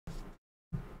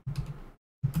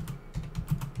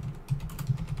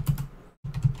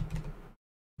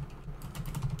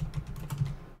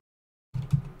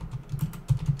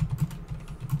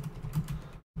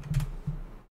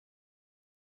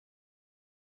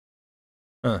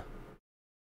Huh.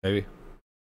 Maybe.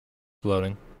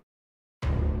 Loading.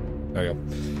 There we go.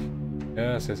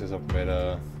 Yes, this is up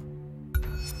beta.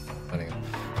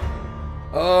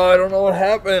 Oh, I don't know what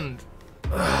happened.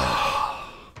 I've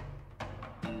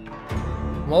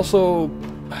also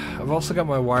got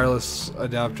my wireless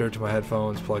adapter to my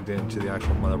headphones plugged into the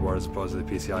actual motherboard as opposed to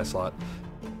the PCI slot.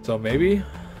 So maybe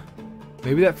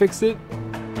that fixed it,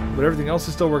 but everything else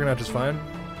is still working out just fine.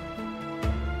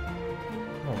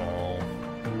 Oh,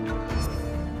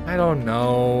 I don't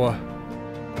know.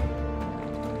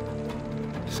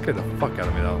 Just scared the fuck out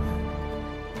of me though.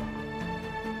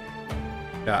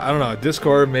 Yeah, I don't know.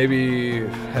 Discord maybe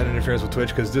had interference with Twitch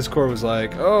because Discord was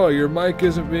like, "Oh, your mic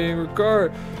isn't being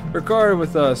recorded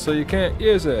with us, so you can't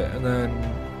use it." And then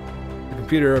the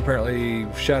computer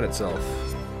apparently shut itself.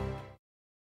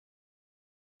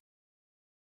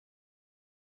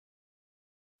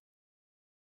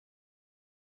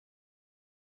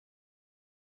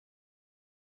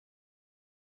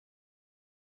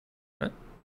 Huh?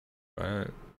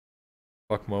 Right.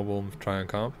 Fuck mobile. Try on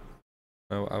comp.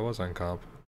 I was on comp.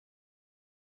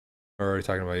 Or are we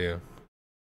talking about you?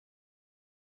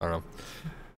 I don't know.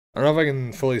 I don't know if I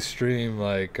can fully stream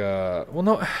like well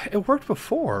no, it worked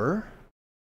before.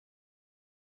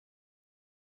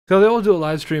 So they will do a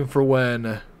live stream for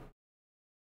when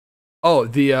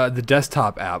the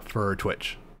desktop app for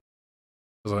Twitch.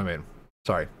 That's what I mean.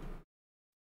 Sorry.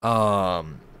 But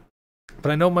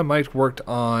I know my mic worked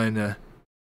on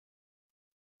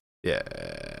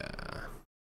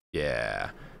yeah.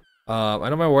 I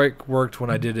know my mic worked when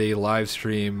I did a live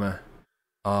stream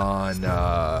on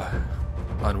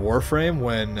Warframe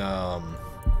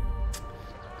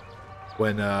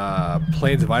when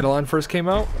Planes of Eidolon first came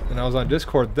out, and I was on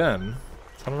Discord then.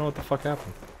 So I don't know what the fuck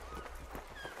happened.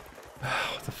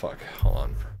 What the fuck? Hold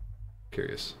on.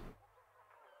 Curious.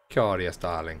 Curious,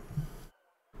 darling.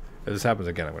 If this happens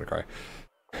again, I'm gonna cry.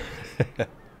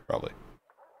 Probably.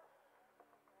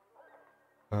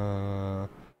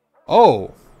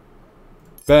 Oh!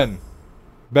 Ben,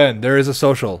 there is a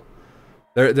social.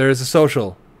 There is a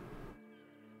social.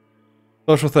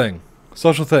 Social thing.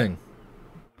 Social thing.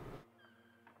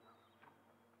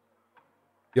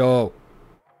 Yo.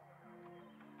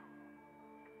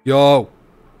 Yo.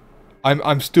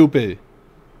 I'm stupid.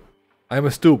 I'm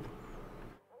a stoop.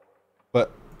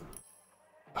 But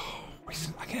oh,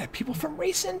 recent. I can add people from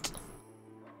recent.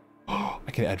 Oh,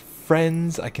 I can add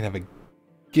friends. I can have a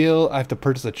guild. I have to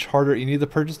purchase a charter. You need to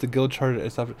purchase the guild charter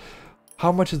and stuff.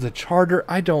 How much is the charter?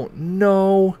 I don't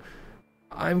know.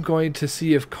 I'm going to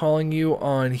see if calling you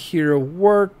on here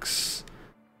works.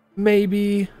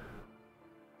 Maybe.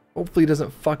 Hopefully it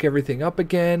doesn't fuck everything up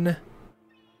again.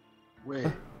 Wait.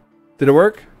 Did it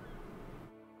work?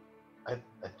 I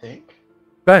think.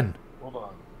 Ben. Hold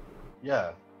on.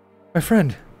 Yeah. My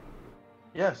friend.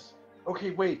 Yes.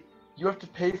 Okay, wait. You have to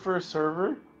pay for a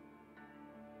server?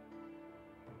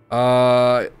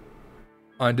 On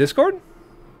Discord?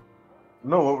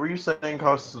 No, what were you saying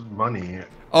costs money?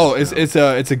 Oh, it's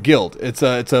a guild. It's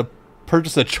a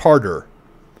purchase a charter.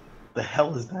 The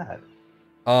hell is that?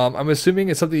 I'm assuming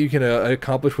it's something you can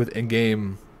accomplish with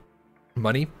in-game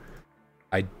money.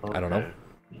 I don't know.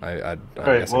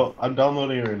 Alright, well, I'm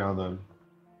downloading it right now then.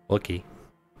 Lucky.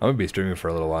 I'm gonna be streaming for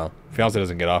a little while. Fiance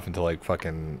doesn't get off until like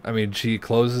fucking. I mean, she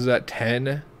closes at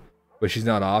 10, but she's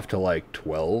not off till like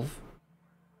 12.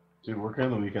 Dude, working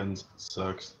on the weekends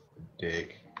sucks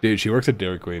dick. Dude, she works at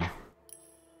Dairy Queen.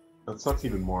 That sucks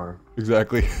even more.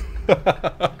 Exactly.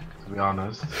 To be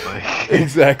honest, like.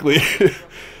 Exactly.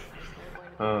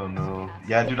 Oh no.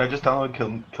 Yeah, dude, I just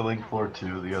downloaded Killing Floor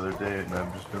 2 the other day, and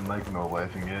I've just been like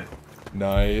no-lifing it.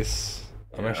 Nice.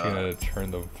 I'm Yeah. actually gonna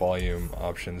turn the volume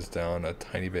options down a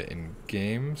tiny bit in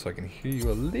game so I can hear you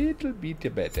a little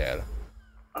bit better.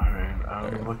 Alright,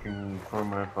 I'm looking for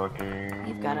my fucking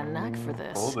You've got a knack for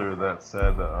this. folder that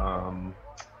said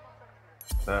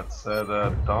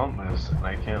Dauntless, and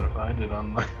I can't find it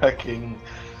on my fucking.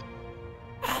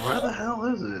 Where the hell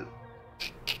is it?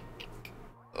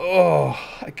 Oh,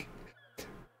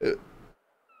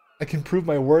 I can prove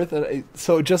my worth.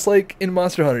 So just like in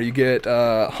Monster Hunter, you get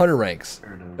hunter ranks,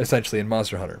 essentially in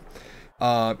Monster Hunter.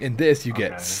 In this, you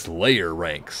get Slayer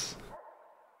ranks.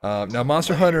 Now,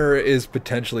 Monster Hunter is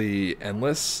potentially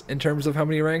endless in terms of how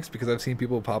many ranks, because I've seen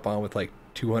people pop on with like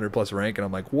 200 plus rank, and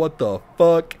I'm like, what the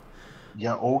fuck?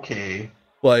 Yeah, okay.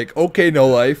 Like, okay, no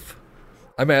life.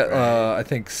 I'm at, I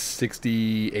think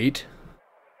 68.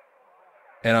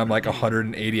 And I'm like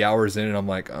 180 hours in, and I'm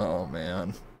like, oh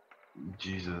man.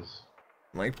 Jesus.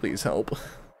 I'm like, please help.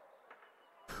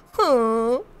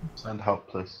 Send help,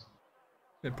 please.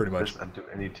 Pretty much. Just do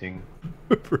anything.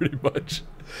 Pretty much.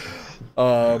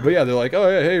 But yeah, they're like, oh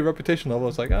yeah, hey, reputation level.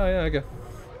 It's like, oh yeah, okay.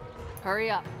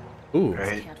 Hurry up. Ooh.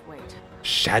 Right. Can't wait.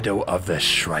 Shadow of the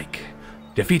Shrike.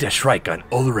 Defeat a Shrike on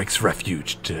Ulrich's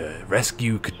Refuge to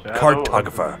rescue Shadow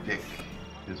cartographer. of the Dick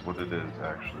is what it is,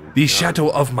 actually. The shadow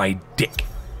of my dick.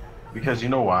 Because you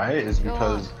know why? Is Go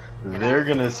because on. they're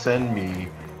gonna send me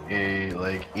a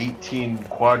like 18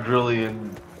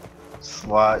 quadrillion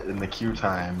slot in the queue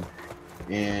time.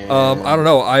 And I don't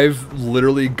know. I've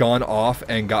literally gone off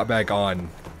and got back on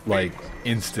like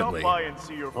instantly.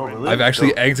 Oh, really? I've actually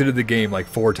So- exited the game like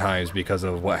 4 times because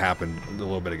of what happened a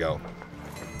little bit ago.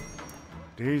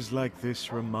 Days like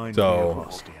this remind So- me of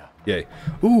Ostia. Yay.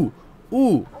 Ooh.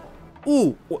 Ooh.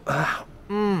 Ooh.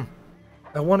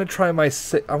 I want to try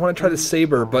I want to try the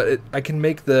saber, but I can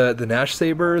make the Nash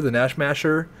saber, the Nash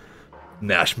masher.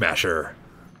 Nash masher.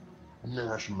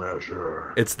 Nash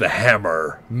Masher. It's the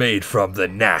hammer made from the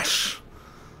Nash.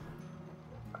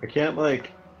 I can't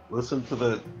like listen to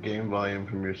the game volume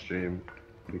from your stream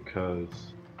because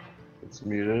it's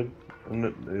muted and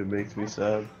it makes me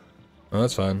sad. Oh,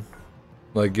 that's fine.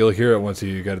 Like, you'll hear it once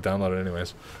you get it downloaded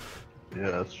anyways.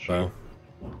 Yeah, that's true.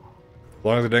 So, as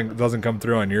long as it doesn't come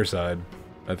through on your side,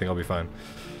 I think I'll be fine.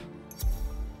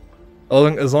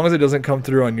 As long as it doesn't come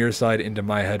through on your side into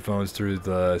my headphones through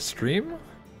the stream?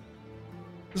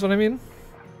 Is what I mean?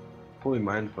 Holy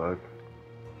mindfuck.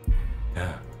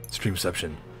 Yeah.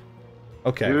 Streamception.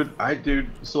 Okay. Dude,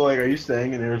 so like, are you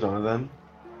staying in Arizona then?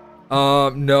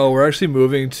 No, we're actually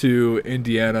moving to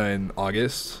Indiana in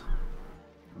August.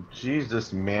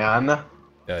 Jesus, man.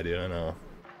 Yeah, dude, I know.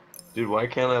 Dude, why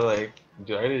can't I like,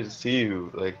 dude, I didn't see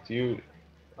you. Like, dude,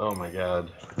 oh my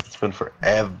god. It's been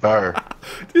forever.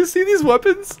 Do you see these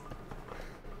weapons?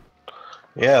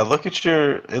 Yeah, look at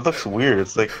your, it looks weird.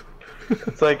 It's like,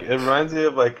 it reminds me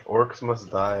of like Orcs Must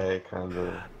Die, kind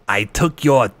of. I took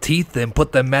your teeth and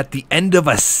put them at the end of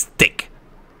a stick.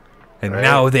 And Right.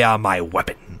 now they are my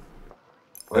weapon.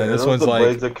 Like, Yeah, are this those one's the like-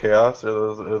 Blades of Chaos, or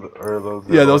those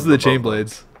Yeah, those are the ones chain above them?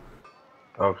 blades.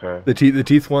 Okay. The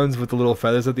teeth ones with the little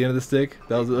feathers at the end of the stick.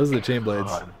 Those are the chain blades.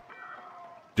 God.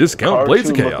 Discount Blades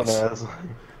of Cartoon looking Chaos. ass.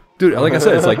 Dude, like I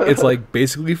said, it's like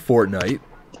basically Fortnite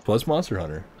plus Monster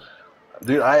Hunter.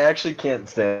 Dude, I actually can't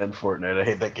stand Fortnite. I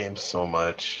hate that game so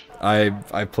much. I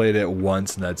played it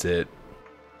once and that's it.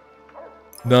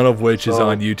 None of which is So-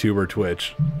 on YouTube or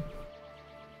Twitch.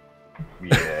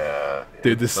 Yeah.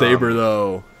 Dude, the it's, saber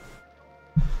though.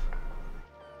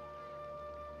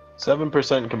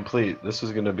 7% complete. This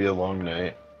is gonna be a long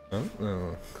night.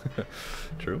 Oh.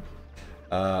 True.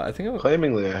 I think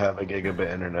Claimingly, I have a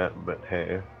gigabit internet, but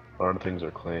hey, a lot of things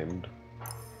are claimed.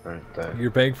 Aren't they?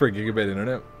 you're paying for a gigabit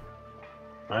internet.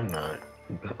 I'm not.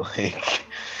 But like,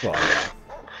 Well, yeah.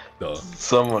 Duh.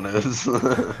 someone is.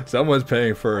 Someone's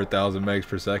paying for 1,000 megs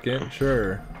per second.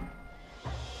 Sure.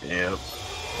 Yep.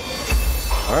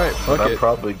 All right, But fuck I'm it.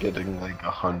 probably getting like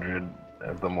 100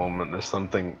 at the moment. There's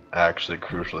something actually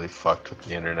crucially fucked with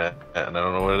the internet, and I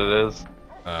don't know what it is.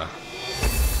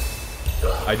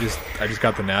 I just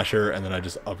got the Nasher and then I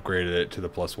just upgraded it to the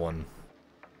 +1,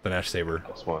 the Nash saber.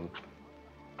 This one.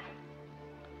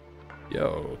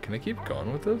 Yo, can I keep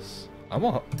going with this?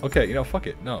 Okay. You know, fuck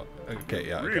it. No. Okay,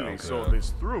 yeah. Really okay, saw okay. this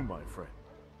through, my friend.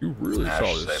 You really Nash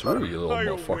saw this saber. through, you little I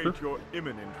motherfucker. await your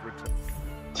imminent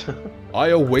return. I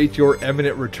await your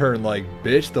imminent return. Like,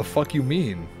 bitch, the fuck you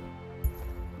mean?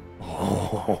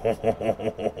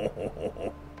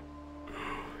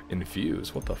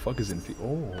 Infuse. What the fuck is infuse?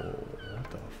 Oh,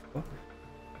 what the fuck?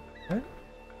 What?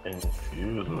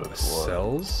 Infused with what?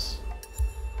 Cells.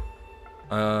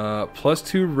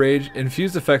 +2 rage.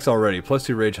 Infused effects already.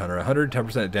 +2 rage hunter.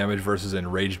 110% damage versus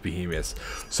enraged behemoths.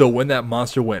 So when that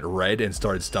monster went red and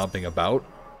started stomping about,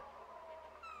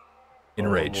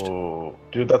 enraged. Oh,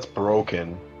 dude, that's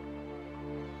broken.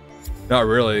 Not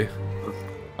really.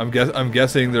 I'm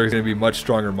guessing there's gonna be much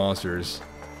stronger monsters.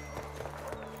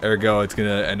 Ergo, it's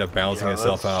gonna end up balancing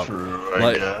itself that's out. True, I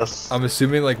Like, guess. I'm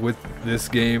assuming like with this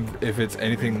game, if it's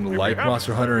anything like have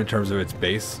Monster Hunter in terms of its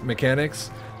base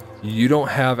mechanics, you don't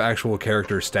have actual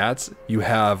character stats. You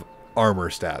have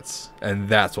armor stats, and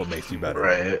that's what makes you better.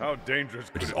 Right. How dangerous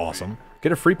Which could is it be? awesome.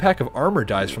 Get a free pack of armor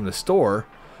dies from the store.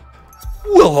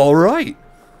 Well, all right.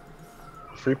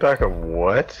 Free pack of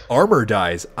what? Armor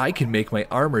dies. I can make my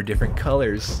armor different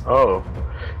colors. Oh,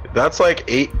 that's like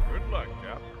Good luck,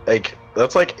 Cap.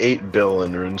 that's like 8 bill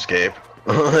in RuneScape.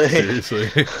 Like, Seriously.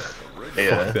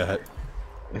 yeah. Fuck that.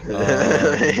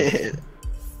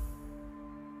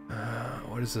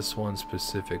 What is this one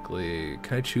specifically?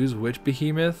 Can I choose which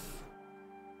behemoth?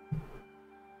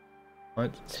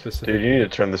 What specific? Dude, you need to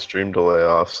turn the stream delay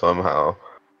off somehow.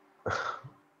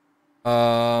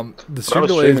 The stream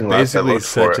delay is streaming last, I basically looked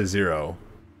set for to it. 0.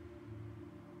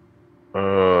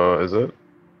 Is it?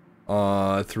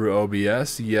 Through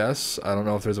OBS, yes. I don't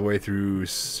know if there's a way through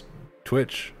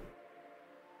Twitch.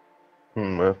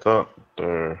 I thought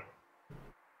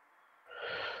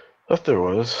there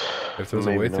was. If there's a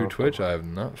Maybe way through not. Twitch, I have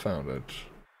not found it.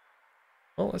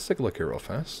 Well, let's take a look here real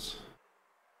fast.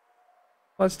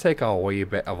 Let's take a wee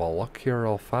bit of a look here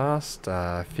real fast.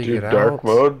 Figure Dude, it dark out.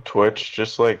 mode Twitch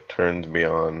just like turns me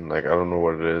on. Like I don't know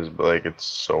what it is, but like it's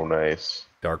so nice.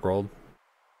 Dark World,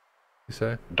 you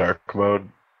say? Dark mode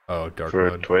Oh, dark for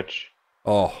mode. Twitch.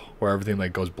 Oh, where everything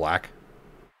like goes black.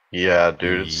 Yeah,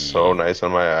 dude, it's so nice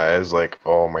on my eyes. Like,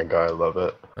 oh my god, I love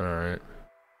it. All right,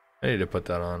 I need to put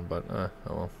that on, but oh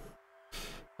well.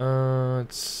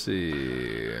 Let's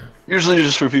see. Usually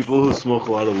just for people who smoke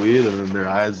a lot of weed and then their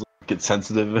eyes get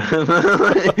sensitive.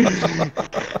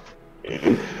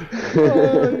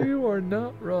 Oh, you are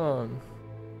not wrong.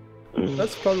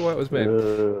 That's probably why it was made.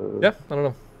 Yeah, I don't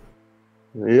know.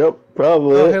 Yep,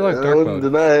 probably. Oh, hey, look, I dark wouldn't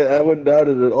mode. deny it. I wouldn't doubt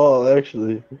it at all,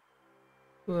 actually.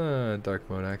 Dark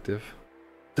mode active.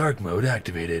 Dark mode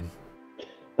activated.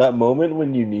 That moment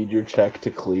when you need your check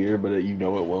to clear, but you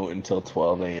know it won't until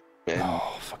 12 a.m.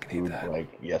 Oh, fucking hate that. Like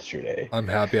yesterday. I'm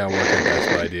happy I work at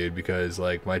Best Buy, dude, because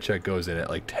like my check goes in at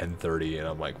like 10:30, and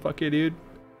I'm like, fuck you, dude.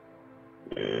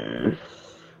 Dude,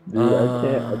 I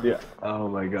can't. Oh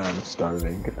my god, I'm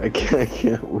starving. I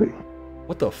can't wait.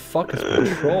 What the fuck is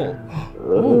patrol?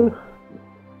 Ooh.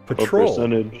 What Patrol.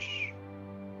 percentage?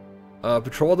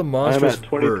 Patrol the I'm monstrous at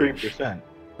verge. 23%.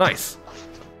 Nice.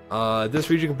 This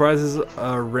region comprises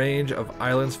a range of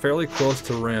islands fairly close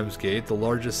to Ramsgate, the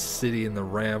largest city in the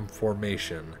Ram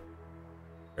Formation.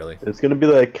 Really? It's gonna be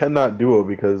like cannot duo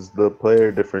because the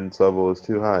player difference level is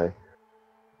too high.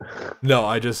 No,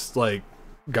 I just like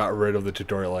got rid of the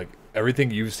tutorial. Like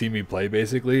everything you've seen me play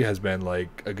basically has been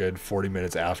like a good 40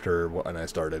 minutes after when I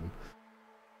started.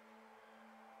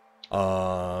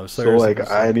 So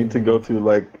like I need to go through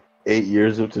like 8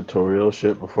 years of tutorial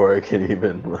shit before I can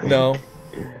even like... No.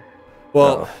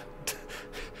 Well,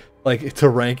 like to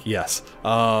rank, yes.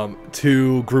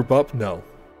 To group up, no.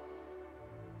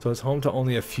 So it's home to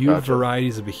only a few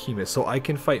varieties of behemoths. So I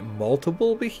can fight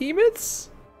multiple behemoths?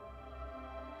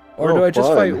 Or do I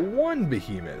just fight one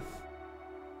behemoth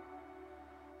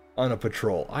on a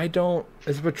patrol? I don't...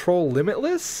 Is a patrol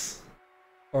limitless?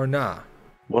 Or nah?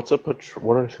 What's a patrol?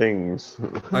 What are things?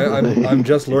 I'm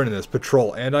just learning this.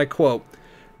 Patrol. And I quote,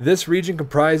 this region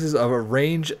comprises of a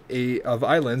range of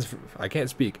islands, I can't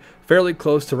speak, fairly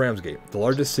close to Ramsgate, the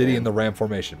largest city in the Ram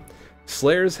Formation.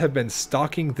 Slayers have been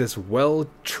stalking this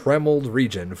well-trammeled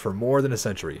region for more than a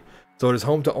century, so it is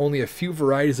home to only a few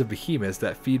varieties of behemoths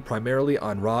that feed primarily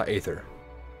on raw aether.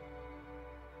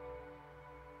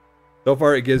 So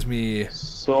far it gives me...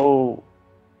 So,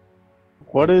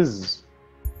 what is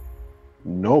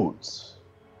notes?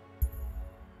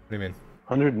 What do you mean?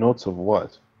 100 notes of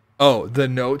what? Oh, the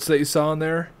notes that you saw in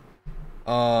there?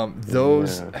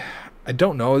 Those... Yeah. I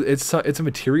don't know. It's a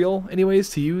material, anyways,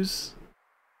 to use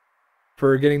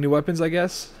for getting new weapons, I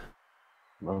guess.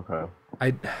 Okay.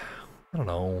 I don't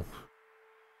know.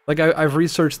 Like I've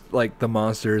researched like the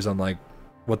monsters on like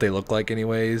what they look like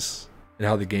anyways and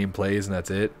how the game plays, and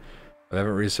that's it. I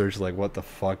haven't researched like what the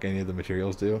fuck any of the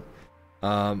materials do.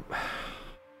 I'm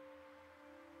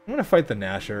gonna fight the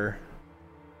Gnasher.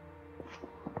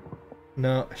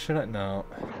 No, should I? No,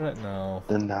 should I? No.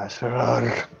 The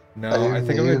Gnasher. No, I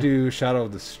think I'm gonna do Shadow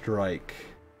of the Strike,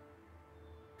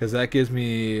 because that gives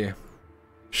me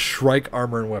Shrike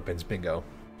armor and weapons. Bingo.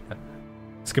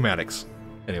 Schematics.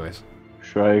 Anyways.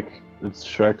 Shrike. It's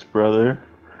Shrek's brother.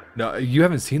 No, you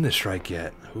haven't seen the Shrike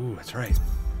yet. Ooh, that's right.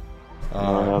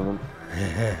 I haven't.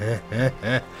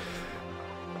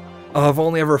 I've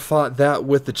only ever fought that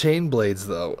with the chain blades,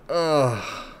 though.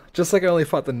 Just like I only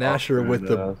fought the Gnasher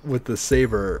with the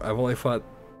saber. I've only fought.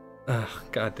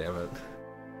 God damn it!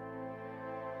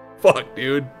 Fuck,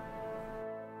 dude.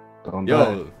 Don't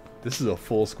Yo, die. this is a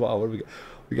full squad. What do we got?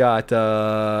 We got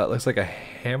looks like a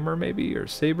hammer maybe or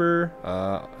saber,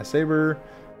 a saber,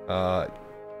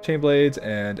 chain blades,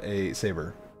 and a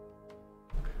saber.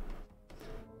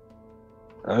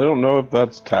 I don't know if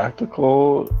that's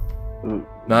tactical. No.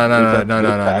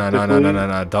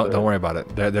 Don't worry about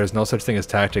it. There's no such thing as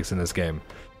tactics in this game.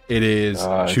 It is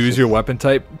choose your weapon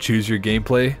type, choose your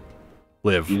gameplay,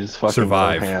 live, You just fucking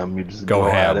survive, Go ham. You just Go go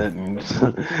ham. at it and just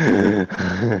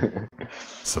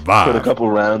survive. put a couple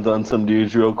rounds on some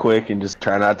dudes real quick and just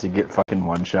try not to get fucking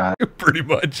one shot. Pretty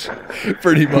much.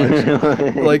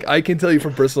 Like I can tell you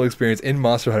from personal experience in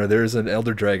Monster Hunter, there is an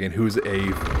Elder Dragon who's a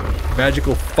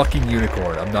magical fucking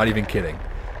unicorn. I'm not even kidding.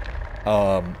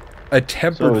 a So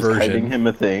tempered is hiding version. him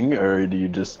a thing, or do you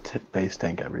just base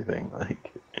tank everything?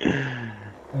 Like,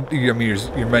 I mean,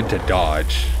 you're meant to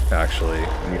dodge. Actually,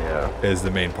 yeah. is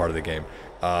the main part of the game.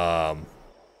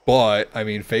 But I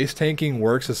mean, face tanking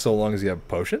works as so long as you have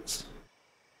potions.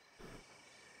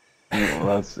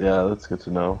 Well, that's good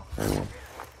to know.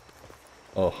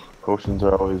 Oh, Potions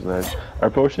are always nice. Are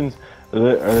potions? Are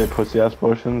they pussy ass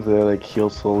potions? They like heal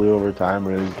slowly over time,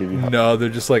 or they just give you? no, they're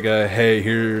just like a hey,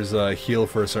 here's a heal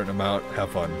for a certain amount.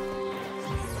 Have fun.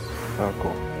 Oh,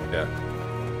 cool. Yeah.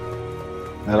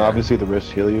 And obviously the wrists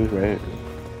heal you, right?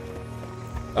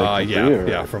 Like, for Yeah, free, or-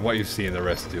 yeah. From what you've seen, the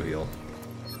rest do heal.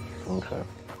 Okay.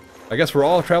 I guess we're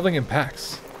all traveling in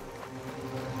packs.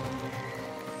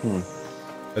 Hmm.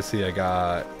 Let's see. I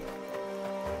got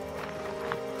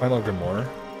Final Grimoire.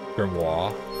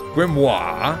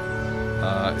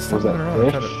 Was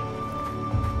that fish?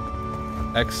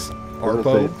 X What was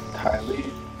Arpo. it? Tylee?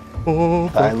 Oh,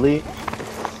 Tylee?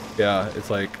 yeah, it's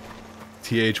like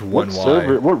TH1Y. What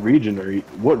server? What region are you?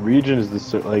 What region is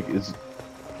this? Like, is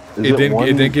It didn't. one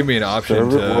It didn't give me an option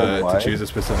server to worldwide? choose a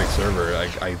specific server.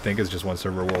 I think it's just one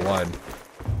server worldwide,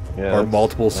 Yeah, or that's-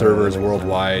 multiple that servers makes sense.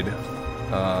 worldwide,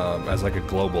 as like a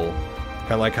global.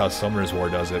 Kind of like how Summer's War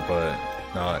does it, but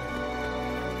not.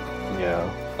 Yeah.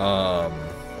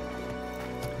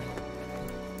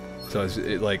 So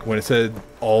it like when it said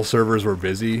all servers were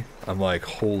busy, I'm like,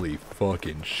 holy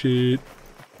fucking shit!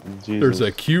 Jesus. There's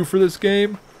a queue for this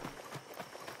game.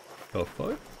 The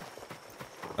fuck?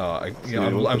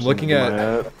 I'm looking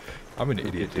at. I'm an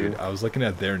idiot, dude. I was looking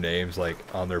at their names like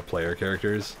on their player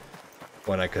characters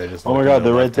when I could have just. Oh my looked god, in the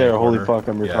they're right left-hand there. Holy corner. fuck,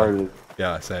 I'm Yeah. retarded.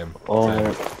 Yeah, same. Oh, Same.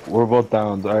 right. We're both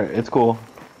downs. All right, it's cool.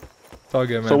 It's all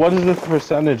good, man. So what is the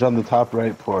percentage on the top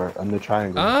right for on the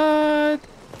triangle?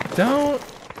 Don't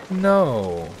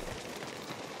know.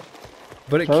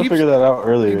 But it Trying to keeps figure that out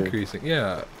earlier. increasing.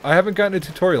 Yeah, I haven't gotten a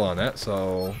tutorial on that,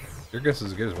 so your guess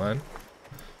is as good as mine.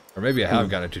 Or maybe I have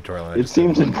gotten a tutorial on it. It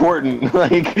seems important,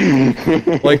 like.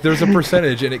 Like there's a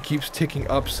percentage and it keeps ticking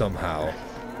up somehow.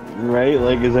 Right?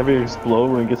 Like, is every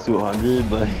explode when it gets to 100?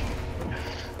 Like,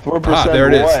 4%. Ah, there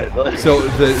it is. What? Like, So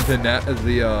the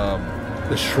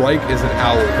Shrike is an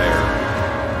owl bear.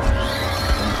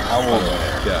 owl.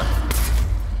 Yeah.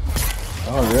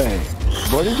 All right.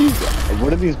 What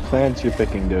are these plants you're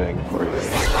picking doing for you?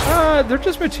 They're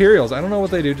just materials. I don't know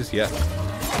what they do just yet.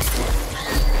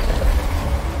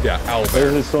 Yeah, owl bear.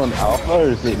 Is it still in alpha or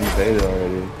is it in beta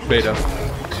already? Beta.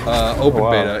 Open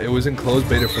wow. beta. It was in closed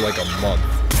beta for like a month.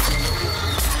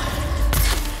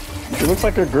 It looks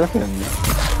like a griffin.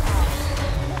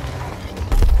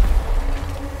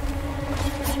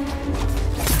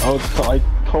 Oh, I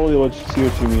totally see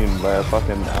what you mean by a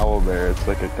fucking owl bear. It's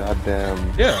like a goddamn.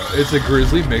 Yeah, it's a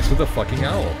grizzly mixed with a fucking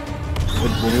owl. It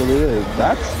literally is.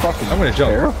 That's fucking I'm gonna jump.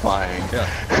 terrifying. Yeah.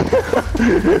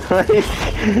 Like,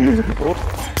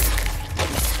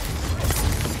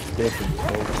 Dipping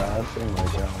so fast. Oh my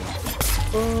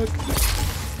god.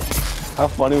 How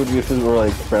funny would it be if it were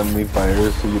like friendly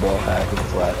fire so you don't hack and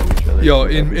slash each other? Yo,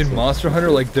 in Monster Hunter,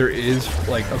 like there is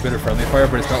like a bit of friendly fire,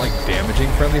 but it's not like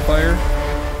damaging friendly fire.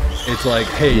 It's like,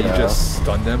 hey, you just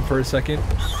stun them for a second,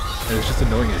 and it's just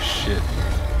annoying as shit.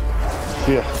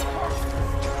 Yeah.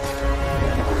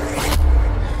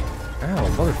 Ow,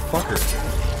 motherfucker.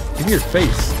 Give me your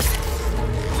face.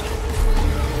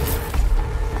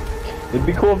 It'd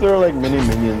be cool if there were like mini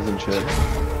minions and shit.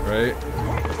 Right?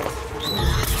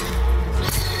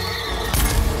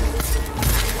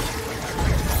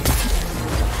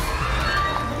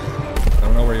 I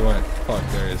don't know where you went. Fuck,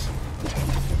 there he is.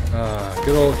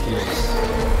 Good old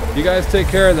Helix. You guys take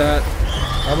care of that.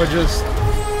 I'ma just...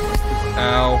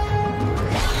 Ow.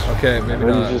 Okay, maybe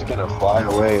Maybe not. he's just gonna fly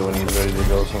away when he's ready to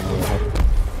go somewhere.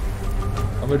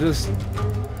 I'ma just...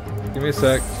 Give me a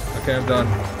sec. Okay, I'm done.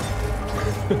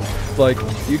 Like,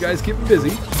 you guys keep me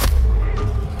busy.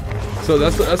 So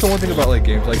that's the one thing about like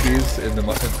games like these in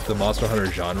the Monster Hunter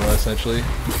genre, essentially.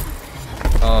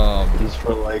 Just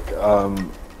for like,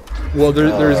 Well,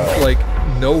 there's like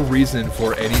no reason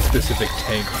for any specific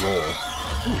tank role.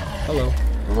 Hello.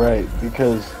 right,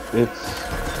 because it's,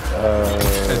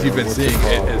 As you've been what's seeing,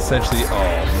 called? it essentially,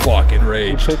 oh, fucking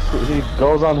rage. He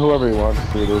goes on whoever he wants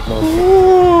to, there's no...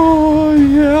 Oh,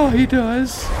 yeah, he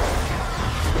does.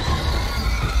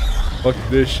 Fuck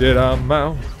this shit, I'm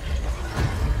out.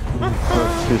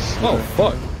 Oh,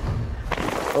 fuck.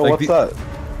 Oh, like what's that?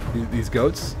 These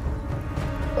goats?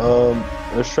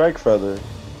 A strike feather.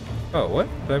 Oh, what?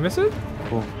 Did I miss it?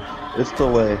 It's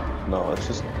delay. No, it's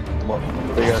just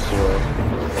big ass delay.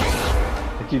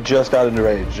 Like you just got into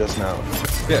rage just now.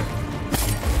 Yeah.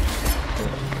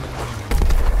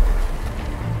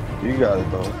 You got it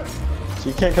though. So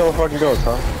you can't kill a fucking ghost,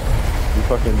 huh? You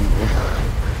fucking...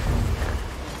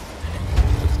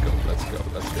 Let's go, let's go,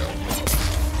 let's go.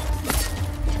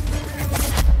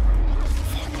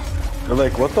 They're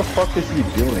like, what the fuck is he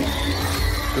doing?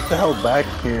 Get the hell back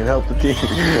here and help the team.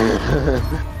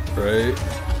 Right?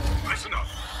 Listen up.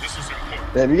 This is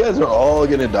important. Man, you guys are all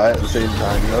gonna die at the same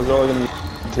time. You guys are all gonna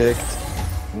be ticked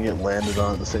and get landed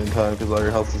on at the same time because all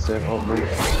your health's the same. Oh, man.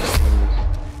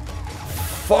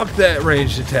 Fuck that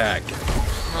ranged attack.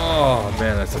 Oh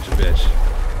man, that's such a bitch.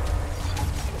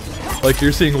 Like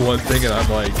you're seeing one thing and I'm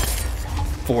like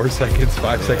 4 seconds,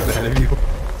 5 seconds ahead of you.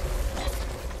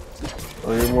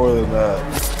 Well, you're more than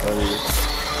that.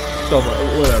 So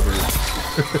whatever.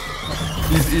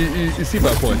 you see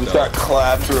my point, Just though. got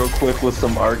clapped real quick with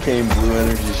some arcane blue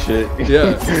energy shit.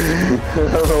 Yeah. I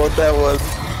don't know what that was.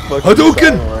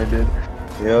 Hadouken! I did.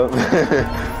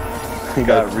 Yep. You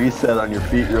got reset on your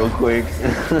feet real quick.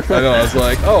 I know, I was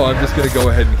like, oh, I'm just gonna go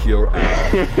ahead and heal.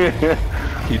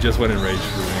 He just went in rage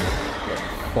for me.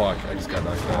 Fuck, I just got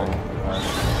knocked out.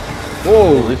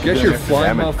 Whoa, get your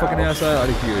flying motherfucking ass out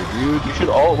of here, dude. You should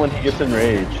ult when he gets in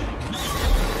rage.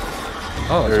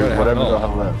 Oh, that's Or right, whatever I the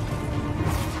hell that.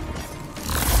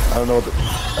 I don't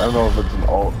know if it's an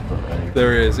ult. But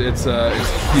there is, it's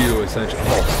Q essentially.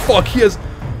 Oh fuck, he has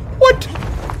what?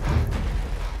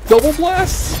 Double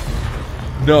blasts?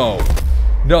 No.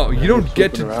 No, you don't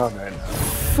get to around right now.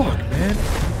 fuck, man.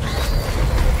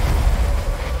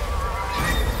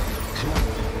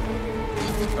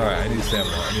 Alright, I need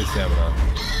stamina. I need stamina.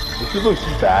 This dude looks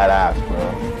badass,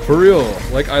 bro. For real.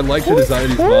 Like I like the design of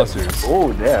these monsters.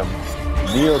 Oh damn.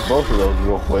 Neiled both of those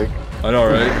real quick. I know,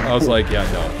 right? I was like, yeah,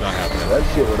 no, not happening. That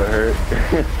shit would have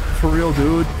hurt. For real,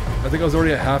 dude. I think I was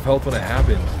already at half health when it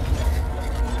happened.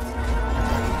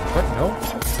 What? No?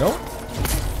 No?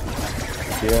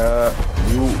 Yeah,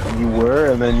 you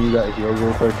were, and then you got healed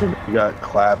real quick, and you got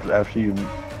clapped after you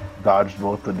dodged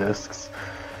both the discs.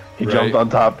 He jumped on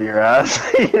top of your ass.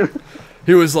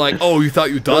 He was like, oh, you thought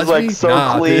you It was dodged like me? so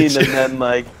Nah, clean, bitch. and then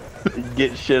like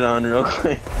get shit on real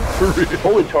quick.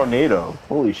 Holy tornado!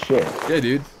 Holy shit! Yeah,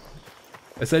 dude.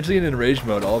 Essentially, in enraged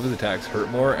mode, all of his attacks hurt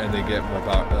more, and they get more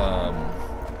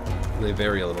they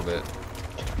vary a little bit.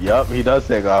 Yup, he does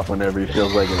take off whenever he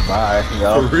feels like it's bye.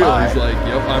 Yup, For real, bye. he's like,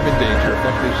 yep, I'm in danger.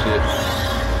 Fuck this shit.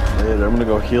 Man, I'm gonna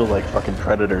go heal like fucking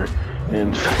Predator.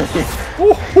 And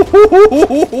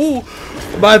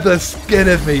By the skin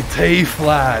of me teeth,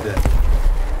 lad.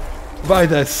 By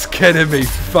the skin of me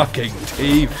fucking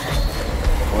teeth.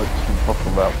 what you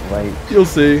talking about, right? You'll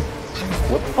see.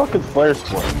 What the fuck is flares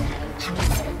for?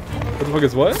 What the fuck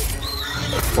is what?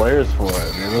 Flares for?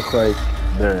 They look like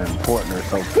they're important or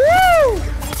something.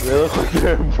 They look like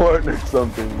they're important or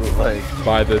something, but like...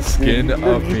 By the skin you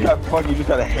of just me. you just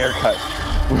got a haircut.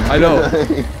 I know.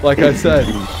 Like I said.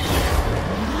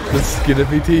 The skin of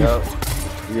me teeth.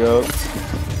 Yup.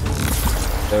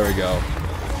 There we go.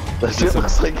 That shit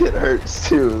looks like it hurts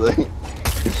too. Like,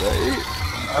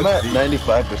 I'm at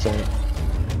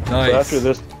 95%. Nice. So after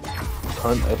this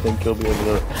hunt, I think you'll be able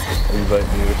to invite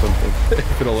me or something.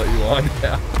 If it'll let you on,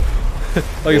 yeah.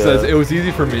 Like I said, it was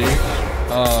easy for me.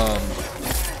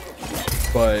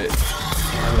 But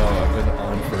I don't know, I've been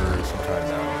on for some time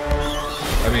now.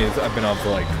 I mean, I've been on for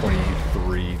like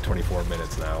 23, 24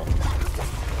 minutes now.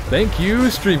 Thank you,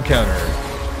 stream counter.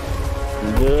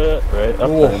 Yeah, right.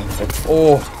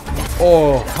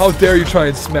 Oh, how dare you try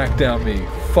and smack down me,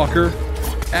 fucker.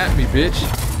 At me, bitch.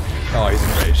 Oh, he's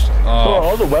enraged.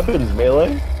 All the weapons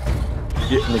melee?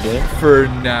 Get in the game? For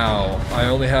now, I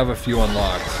only have a few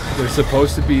unlocked. There's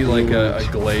supposed to be like a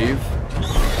glaive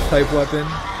type weapon,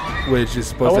 which is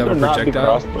supposed to have a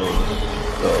projectile.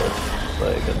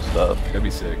 Like and stuff. That'd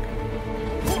be sick.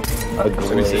 A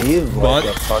glaive, But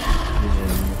like a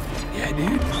fucking... yeah,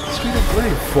 dude, straight up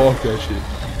glaive. Fuck that shit.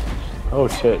 Oh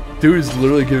shit. Dude is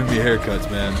literally giving me haircuts,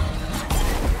 man.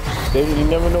 David, you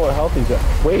never know what health he's at.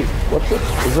 Wait, what's it?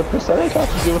 Does the percentage have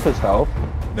to do with his health?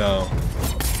 No.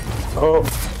 Oh,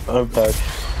 I'm back.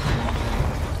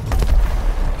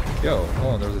 Yo,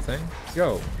 hold on, there was a thing?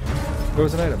 Yo, there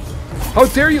was an item. How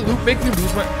dare you make me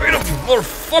lose my item, you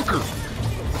motherfucker!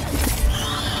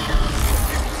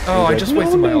 Oh, I just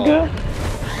wasted my ult.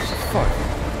 Fuck.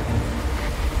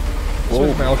 Just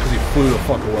wasted my ult because he flew the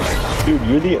fuck away. Dude,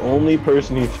 you're the only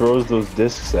person he throws those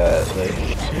discs at. Like,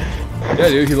 yeah,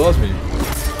 dude, he loves me. Yeah,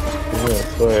 I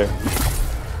swear.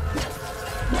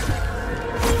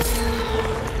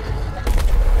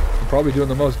 I'm probably doing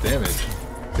the most damage.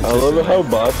 I love it how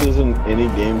bosses in any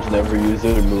games never use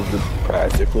it or move it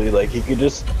practically. Like, he could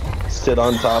just sit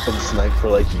on top and snipe for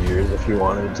like years if he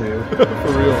wanted to.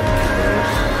 For real.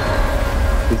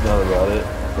 He's not about it.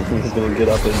 He's gonna get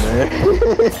up in there.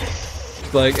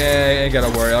 Like, eh, ain't gotta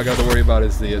worry. All I gotta worry about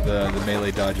is the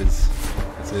melee dodges.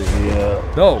 That's it.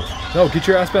 Yeah. No, no, get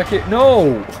your ass back here.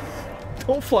 No,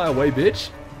 don't fly away, bitch.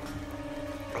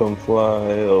 Come fly,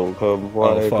 oh come fly.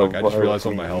 Oh fuck! Come I just fly realized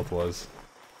with what my me. health was.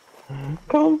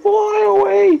 Come fly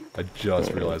away. I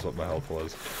just realized what my health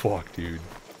was. Fuck, dude.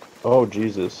 Oh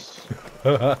Jesus.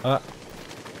 Hey,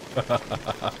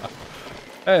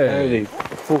 Holy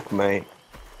fuck, mate.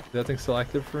 is that thing still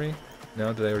active for me?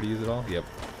 No, did I already use it all? Yep.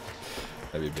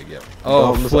 That'd be a big yep.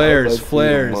 Oh, Dauntless, flares, I'd like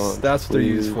flares. you to That's what they're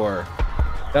used please. for.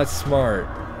 That's smart.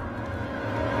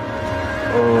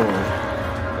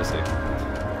 Oh. Let's see.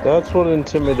 That's what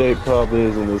Intimidate probably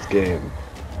is in this game.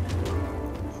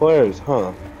 Flares,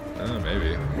 huh? Oh,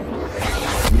 maybe.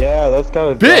 Yeah, that's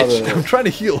gotta Bitch! I'm gotta, trying to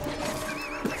heal.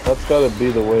 that's gotta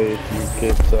be the way to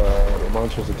get the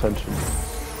monster's attention.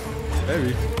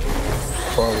 Maybe.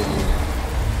 Probably.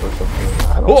 Or something.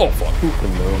 I don't Oh, fuck.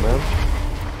 fucking know, man.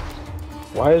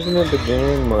 Why isn't it the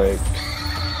game, like,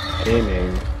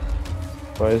 gaming?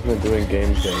 Why isn't it doing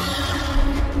game things?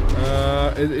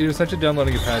 It was essentially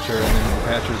downloading a patcher, and then the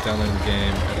patcher is downloading the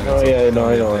game. And then Oh it's yeah, like no,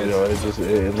 I downloading know.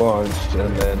 It launched,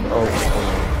 and then, oh,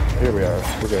 here we are.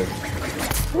 We're good.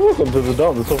 Welcome to the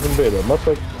Dauntless Open Beta. Much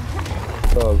like,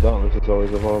 Dauntless is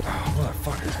always evolved. Oh,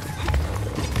 motherfucker.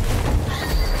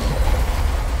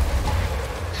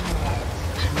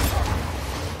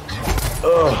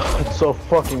 Ugh, it's so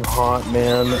fucking hot,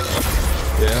 man.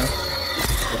 Yeah?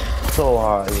 So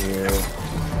hot in here.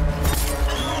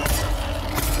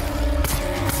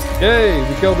 Yay,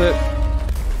 we killed it.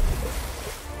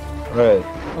 Alright,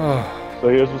 Oh, so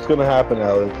here's what's gonna happen,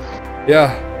 Alex.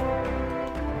 yeah.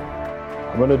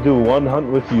 I'm gonna do one hunt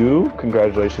with you.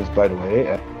 Congratulations, by the way.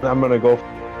 And I'm gonna go,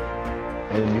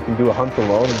 and you can do a hunt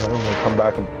alone, and then I'm gonna come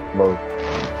back and mode.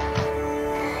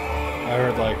 I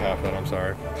heard like half that, I'm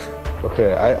sorry.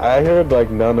 Okay, I heard like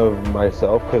none of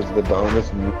myself because the Dauntless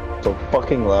is so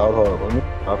fucking loud. Hold on, let me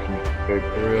option.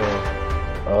 For real.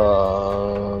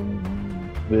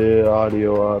 The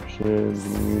audio options,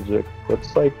 music.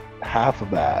 What's like half of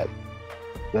that?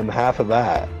 Then half of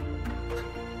that.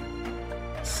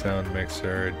 Sound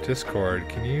mixer, Discord,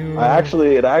 can you...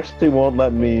 It actually won't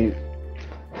let me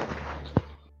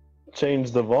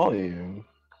change the volume.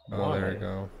 Oh, there we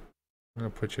go. I'm gonna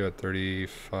put you at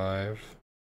 35.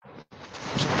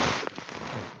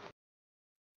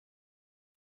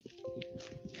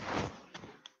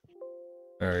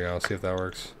 There we go, see if that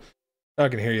works. I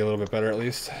can hear you a little bit better at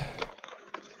least.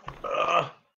 Oh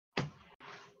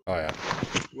yeah.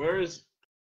 Where is?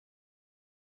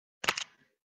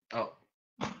 Oh.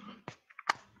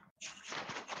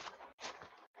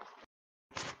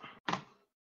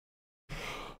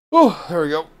 Oh, there we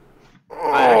go.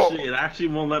 It actually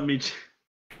won't let me.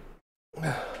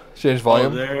 Change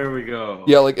volume. Oh, there we go.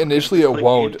 Yeah, like initially it Click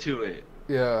won't. into it.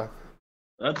 Yeah.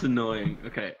 That's annoying.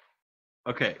 Okay.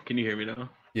 Okay, can you hear me now?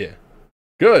 Yeah.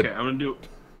 Good. Okay, I'm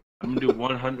gonna do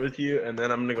one hunt with you, and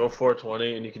then I'm gonna go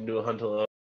 420, and you can do a hunt alone.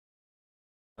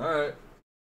 Alright.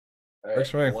 All Works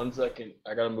for me. 1 second.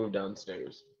 I gotta move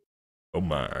downstairs. Oh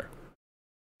my.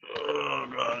 Oh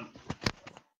god.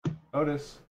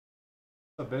 Otis.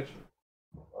 What's up, bitch?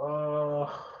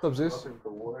 What's up, Zeus? Nothing to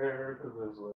wear because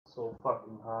it's like so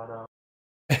fucking hot out.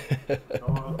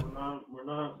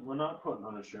 No, we're not putting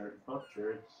on a shirt. Fuck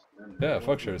shirts. And Yeah,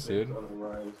 fuck shirts, dude.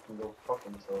 Otherwise, we can go fuck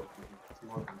themselves because it's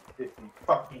 250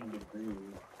 fucking degrees.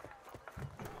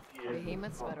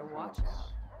 Behemoths better watch out.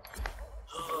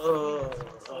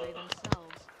 Slay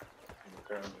themselves.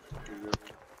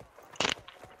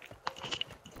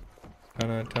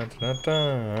 Dun, dun, dun,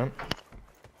 dun.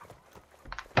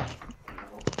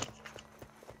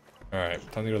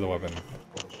 Alright, time to go to the weapon.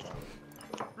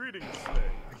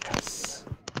 Yes.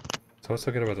 So what's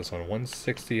so good about this one?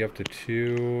 160 up to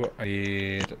 2. I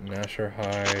need Nasher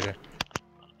Hide.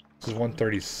 This is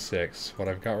 136. What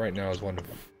I've got right now is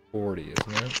 140,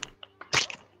 isn't it?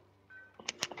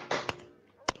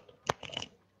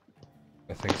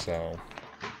 I think so.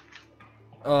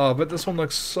 Oh, but this one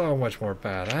looks so much more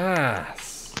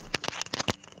badass.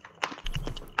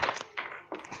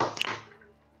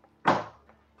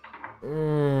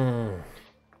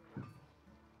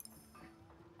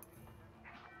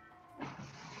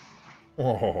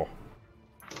 Oh.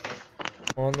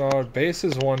 Well, no, base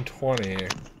is 120.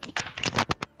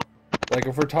 Like,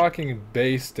 if we're talking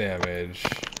base damage,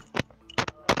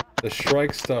 the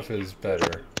Shrike stuff is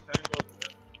better.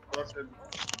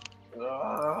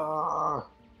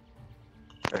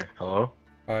 Hey, hello?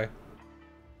 Hi.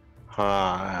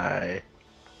 Hi.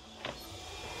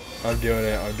 I'm doing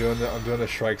it. I'm doing the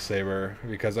Shrike Saber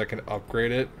because I can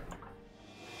upgrade it.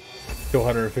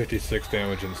 256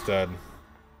 damage instead.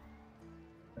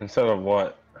 Instead of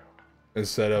what?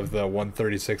 Instead of the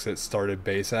 136 it started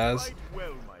base as.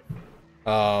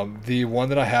 The one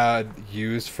that I had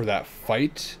used for that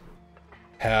fight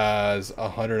has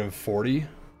 140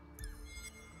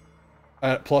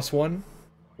 at +1,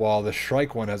 while the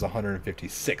Shrike one has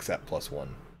 156 at +1.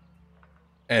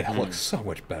 And it looks so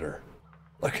much better.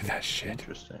 Look at that shit.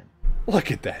 Interesting.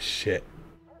 Look at that shit.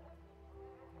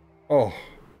 Oh.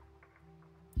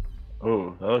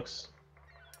 Oh, that looks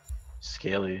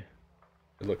scaly.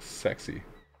 It looks sexy.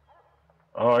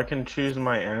 Oh, I can choose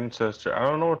my ancestor. I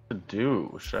don't know what to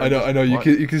do. I know.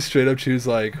 You can straight up choose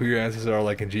like who your ancestors are,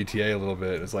 like in GTA a little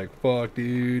bit. It's like, fuck,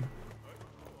 dude.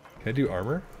 Can I do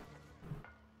armor?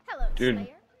 Hello, Dude, Slayer.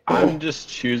 I'm just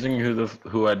choosing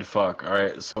who I'd fuck. All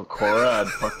right, so Cora, I'd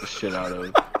fuck the shit out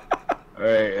of. All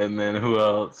right, and then who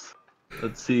else?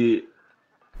 Let's see.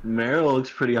 Meryl looks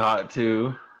pretty hot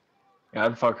too. Yeah,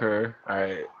 I'd fuck her. All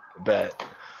right, bet.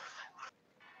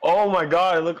 Oh my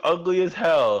god, I look ugly as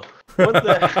hell. What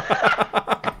the heck?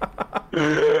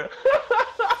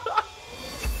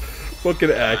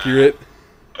 Fucking accurate.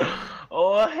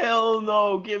 Oh hell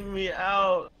no, get me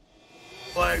out.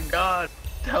 Oh my god.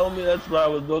 Tell me that's what I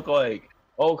would look like.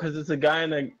 Oh, cause it's a guy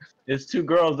and it's two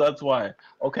girls, that's why.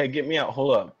 Okay, get me out.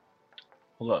 Hold up.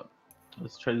 Hold up.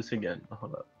 Let's try this again.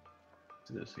 Hold up.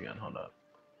 Let's do this again. Hold up.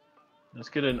 Let's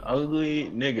get an ugly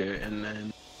nigga and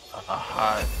then a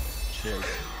hot chick.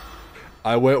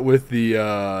 I went with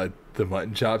the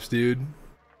mutton chops dude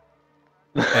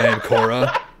and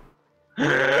Cora.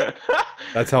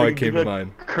 That's how it came to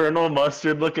mind. Colonel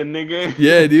Mustard looking nigga.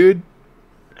 Yeah, dude.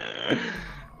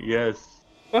 Yes.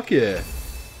 Fuck yeah.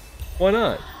 Why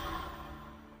not?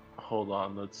 Hold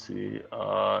on, let's see.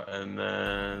 And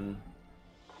then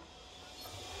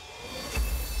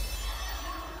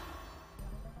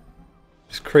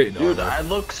Just creating dude, armor. I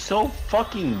look so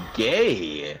fucking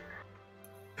gay.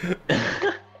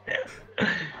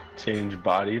 Change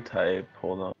body type.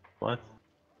 Hold on. What?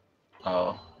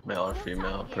 Oh, male or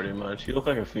female, pretty much. You look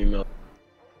like a female.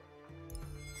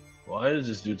 Why does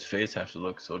this dude's face have to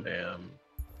look so damn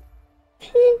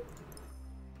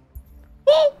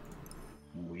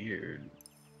weird?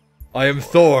 I am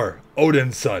Thor,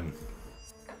 Odin's son.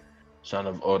 Son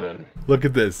of Odin. Look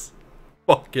at this.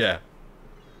 Fuck yeah.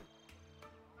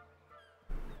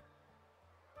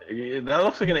 That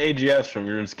looks like an AGS from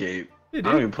RuneScape. Yeah, I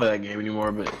don't even play that game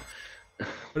anymore, but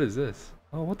What is this?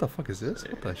 Oh, what the fuck is this?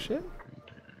 What the shit?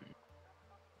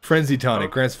 Frenzy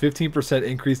Tonic grants 15%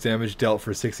 increased damage dealt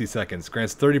for 60 seconds.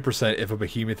 Grants 30% if a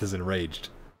behemoth is enraged.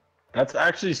 that's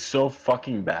actually so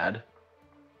fucking bad.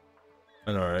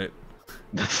 I know, right?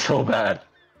 That's so bad.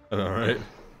 I know, right?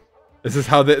 This is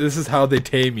how they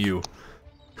tame you.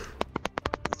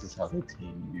 This is how they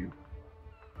tame you.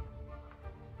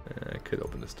 I could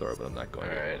open this door, but I'm not going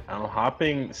to. Alright, I'm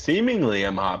hopping. Seemingly,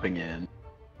 I'm hopping in.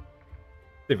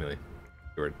 Seemingly.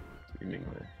 Weird.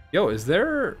 Seemingly. Yo,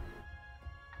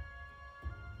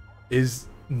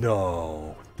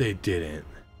 no, they didn't.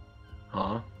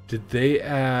 Huh? Did they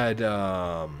add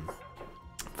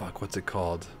fuck, what's it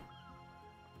called?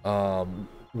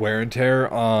 Wear and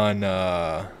tear on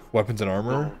weapons and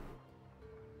armor?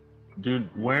 Dude,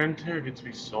 wear and tear gets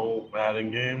me so bad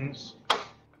in games.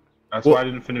 That's Well- why I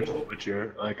didn't finish The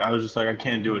Witcher. Like, I was just like, I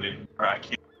can't do it anymore. I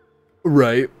can't.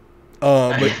 Right.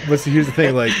 But see, here's the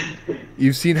thing, like,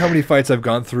 you've seen how many fights I've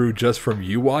gone through just from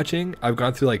you watching. I've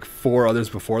gone through like 4 others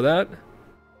before that,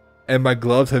 and my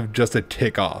gloves have just a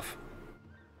tick off.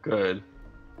 Good.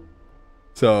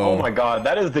 So. Oh my god,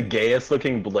 that is the gayest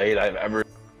looking blade I've ever.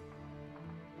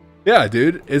 Yeah,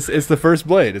 dude, it's the first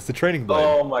blade. It's the training blade.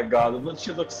 Oh my god, that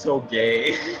shit looks so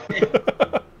gay.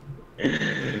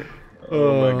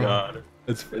 Oh my god.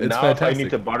 It's Now fantastic. if I need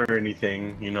to butter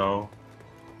anything, you know.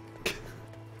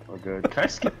 Oh good. Can I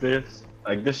skip this?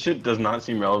 Like, this shit does not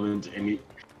seem relevant to any.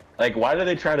 Like, why do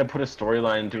they try to put a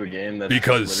storyline into a game that's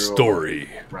Because literal story.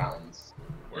 rounds?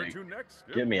 Where Like, to next?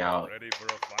 get me out. Ready for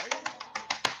a fight?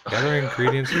 Gather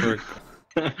ingredients for.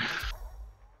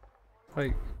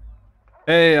 Like,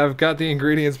 hey, I've got the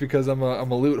ingredients because I'm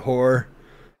a loot whore.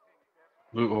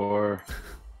 Loot whore.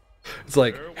 It's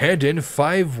like, hand in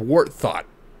 5 wart thought.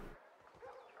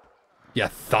 Yeah,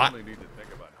 thought. Only need to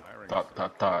think about hiring.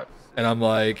 Thought. And I'm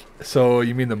like, so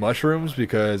you mean the mushrooms?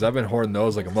 Because I've been hoarding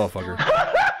those like a motherfucker.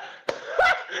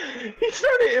 He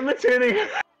started imitating her.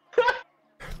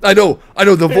 I know,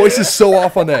 the voice is so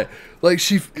off on that. Like,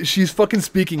 she's fucking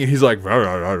speaking and he's like, "Rah,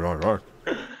 rah, rah, rah, rah."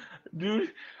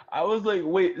 Dude, I was like,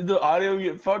 wait, did the audio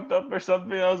get fucked up or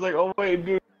something? I was like, oh wait,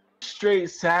 dude, straight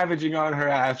savaging on her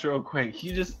ass real quick.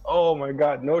 He just, oh my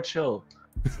god, no chill.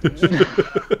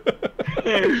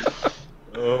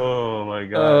 Oh my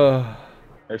god. Uh,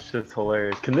 That shit's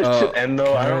hilarious. Can this shit end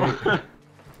though? I don't.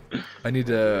 I need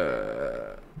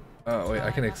to. Oh wait,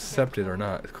 I can accept it or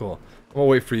not. It's cool. I'm gonna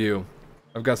wait for you.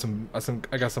 I've got some.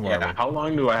 I got some Yeah. armor. How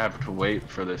long do I have to wait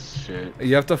for this shit?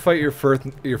 You have to fight your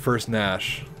first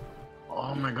Nash.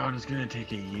 Oh my god, it's gonna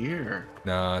take a year.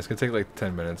 Nah, it's gonna take like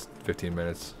 10 minutes, 15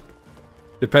 minutes.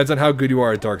 Depends on how good you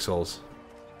are at Dark Souls.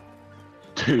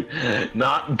 Dude,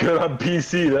 not good on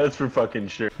PC. That's for fucking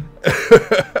sure.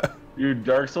 Dude,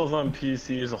 Dark Souls on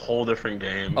PC is a whole different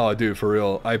game. Oh, dude, for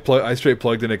real. I straight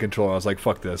plugged in a controller. I was like,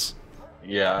 fuck this.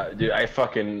 Yeah, dude, I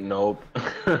fucking nope.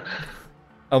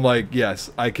 I'm like,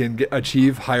 yes, I can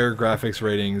achieve higher graphics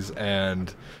ratings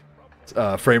and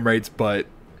frame rates, but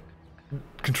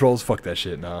controls, fuck that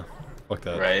shit, nah. Fuck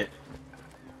that. Right?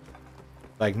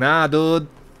 Like, nah, dude.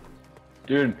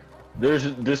 Dude,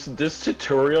 there's this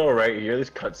tutorial right here, this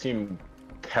cutscene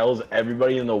tells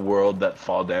everybody in the world that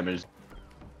fall damage.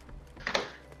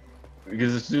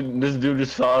 Because this dude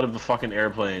just fell out of a fucking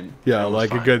airplane. Yeah,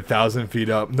 like a good 1,000 feet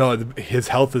up. No, his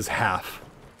health is half.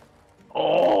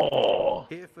 Oh!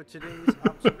 Here for today's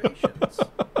observations.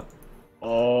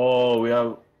 Oh, we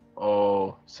have...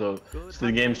 Oh, so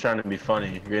the game's trying to be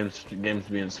funny. Game's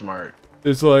being smart.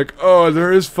 It's like, oh,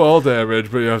 there is fall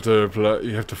damage, but you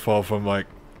have to fall from, like,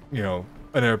 you know,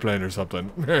 an airplane or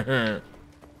something.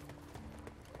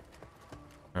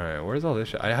 Alright, where's all this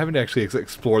shit? I haven't actually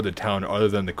explored the town other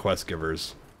than the quest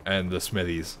givers and the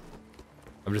smithies.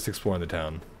 I'm just exploring the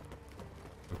town.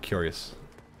 I'm curious.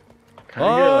 Can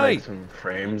I get like some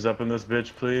frames up in this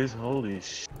bitch, please? Holy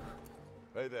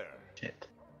Hey there. shit.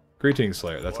 Greetings,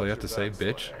 Slayer. That's all you have to say,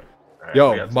 bitch. Alright, we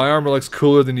Yo, got my armor looks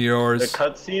cooler than the yours.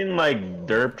 cutscene like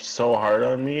derped so hard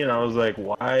on me, and I was like,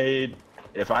 why?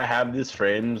 If I have these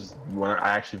frames, when I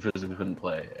actually physically couldn't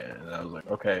play, and I was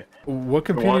like, okay. What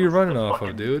computer are you once, running the off of,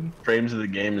 fucking dude? Frames of the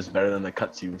game is better than the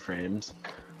cutscene frames.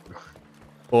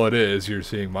 Well, it is. You're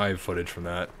seeing my footage from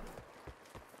that.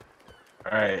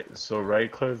 Alright, so right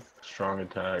click, strong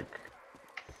attack.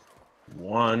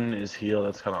 1 is heal,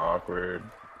 that's kind of awkward.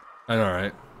 I know,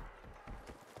 right?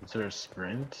 Is there a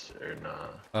sprint or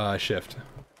nah? Shift.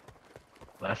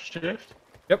 Left shift?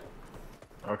 Yep.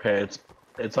 Okay,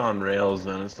 it's on rails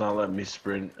then. It's not letting me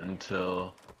sprint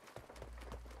until.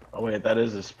 Oh wait, that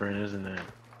is a sprint, isn't it?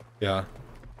 Yeah.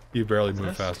 You barely Is move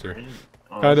that a faster. sprint?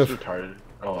 Oh, Kind that's of. retarded.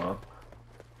 Oh well.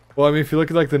 Well, I mean, if you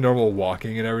look at like the normal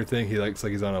walking and everything, he likes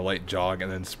like he's on a light jog,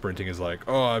 and then sprinting is like,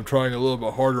 oh, I'm trying a little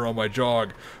bit harder on my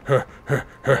jog.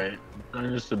 Right.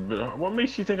 I'm just a bit. What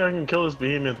makes you think I can kill this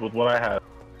behemoth with what I have?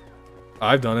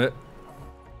 I've done it.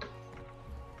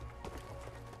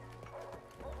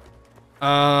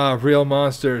 Ah, real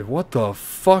monster. What the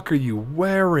fuck are you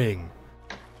wearing?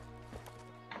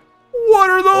 What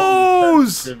are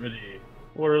those? Sensitivity.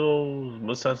 What are those?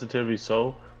 My sensitivity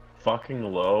so fucking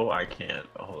low. I can't.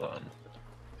 Hold on.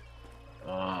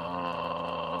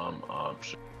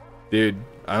 Option. Dude,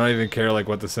 I don't even care like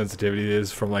what the sensitivity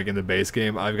is from like in the base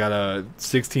game. I've got a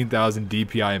 16,000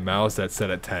 DPI mouse that's set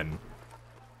at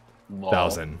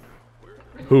 10,000.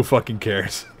 Who fucking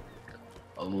cares?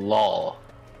 Lol.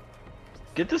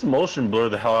 Get this motion blur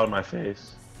the hell out of my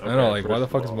face. I don't know, Okay, like why the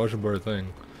first fuck of is all, motion blur a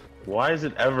thing? why is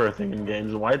it ever a thing in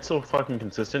games? Why it's so fucking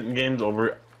consistent in games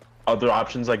over other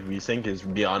options like VSync is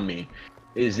beyond me.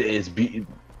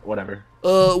 Whatever.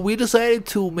 We decided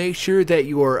to make sure that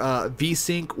your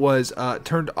VSync was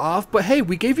turned off, but hey,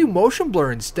 we gave you motion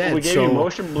blur instead. We gave so you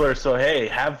motion blur, so hey,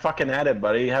 have fucking at it,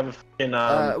 buddy. Have a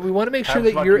fucking we want to make sure have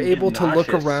that you're fucking able to look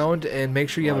nauseous. around and make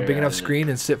sure you have Oh, a big yeah, enough yeah. screen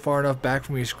and sit far enough back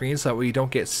from your screen so that way you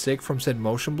don't get sick from said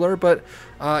motion blur. But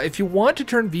if you want to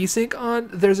turn VSync on,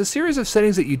 there's a series of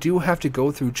settings that you do have to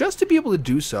go through just to be able to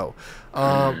do so.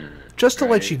 Just to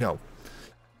let Right. you know.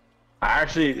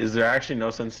 Is there actually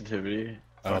no sensitivity?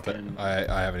 I don't think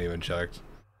I haven't even checked.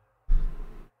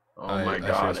 Oh I my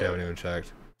god. seriously haven't even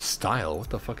checked. Style?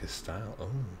 What the fuck is style? Oh.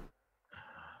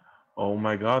 Oh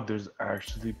my god, there's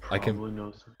actually I can- probably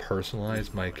no.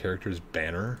 Personalize my character's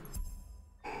banner?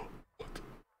 What?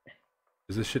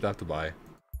 Does this shit have to buy? Does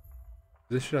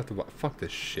this shit have to buy? Fuck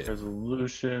this shit.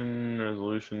 Resolution,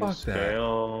 Fuck that.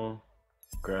 scale,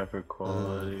 graphic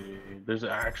quality. There's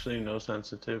actually no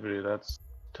sensitivity. That's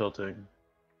tilting.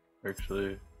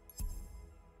 Actually.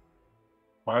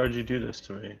 Why would you do this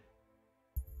to me?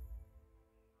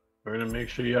 We're gonna make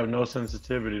sure you have no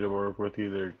sensitivity to work with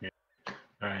either.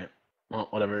 Alright. Well,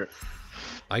 whatever.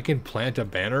 I can plant a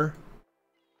banner?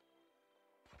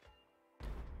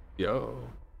 Yo.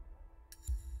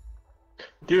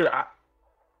 Dude,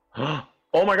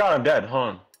 oh my god, I'm dead. Hold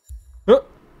on. Huh.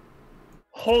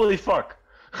 Holy fuck.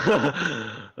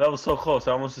 That was so close.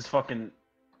 I almost just fucking.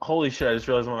 Holy shit! I just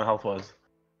realized what my health was.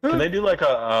 Can they do like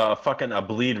a fucking a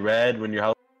bleed red when your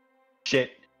health?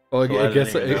 Shit. Well, So I it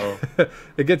gets didn't even know.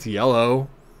 it gets yellow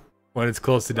when it's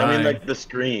close to dying. I mean, like the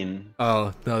screen.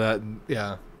 Oh no, that'd be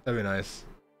nice.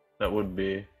 That would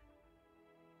be.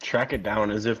 Track it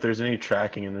down as if there's any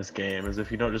tracking in this game, as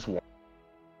if you don't just walk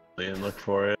and look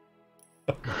for it.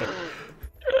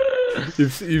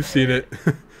 You've seen it.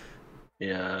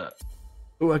 Yeah.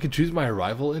 Oh, I could choose my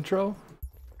arrival intro.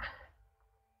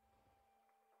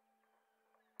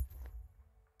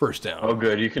 First down. Oh,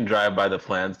 good. You can drive by the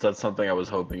plants. That's something I was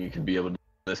hoping you could be able to do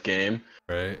in this game.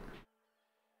 Right.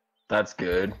 That's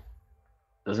good.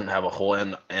 Doesn't have a whole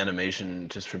animation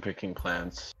just for picking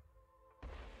plants.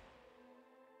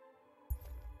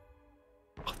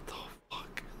 What the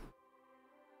fuck?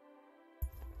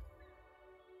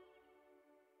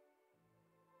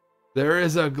 There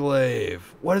is a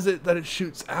glaive. What is it that it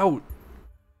shoots out?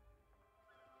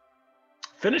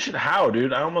 Finish it how,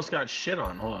 dude? I almost got shit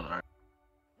on. Hold on. All right.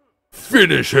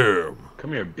 Finish him.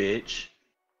 Come here, bitch.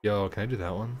 Yo, can I do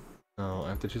that one? No, I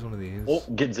have to choose one of these. Oh,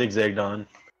 get zigzagged on.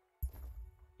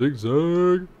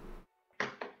 Zigzag.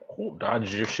 Oh,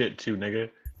 dodge your shit too, nigga.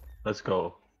 Let's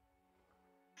go.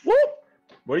 Whoop!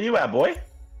 Where you at, boy?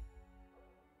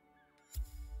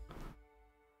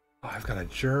 Oh, I've got a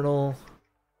journal.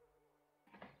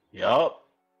 Yup.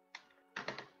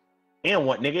 And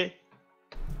what, nigga?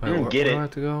 Wait, You don't get where it. do I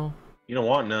have to go? You don't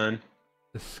want none.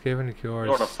 Escape any cures.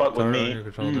 You wanna fuck with me?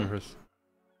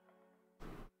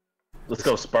 Let's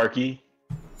go, Sparky.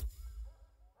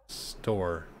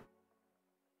 Store.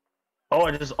 Oh,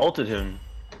 I just ulted him.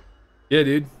 Yeah,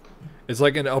 dude. It's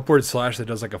like an upward slash that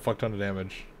does like a fuck ton of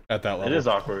damage at that level. It is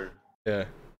awkward. Yeah.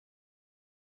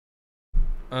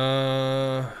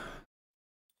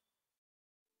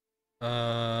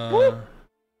 Whoop.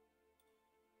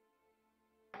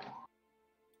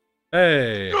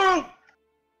 Hey. Oh!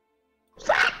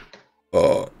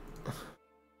 Oh.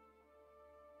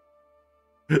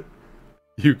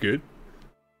 You good?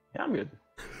 Yeah, I'm good.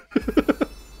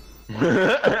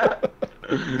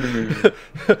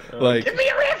 Like, Give me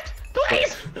a rift,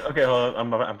 please. Okay, hold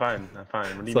on. I'm fine. I'm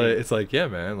fine. What do you mean? it's like, yeah,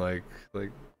 man. Like,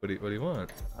 what do you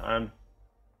want? I'm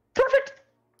perfect.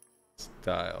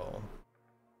 Style.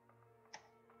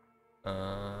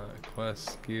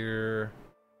 Quest gear.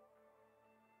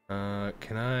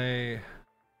 Can I?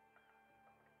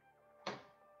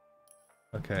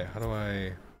 Okay, how do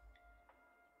I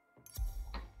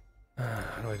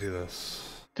do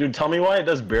this? Dude, tell me why it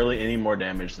does barely any more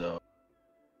damage though.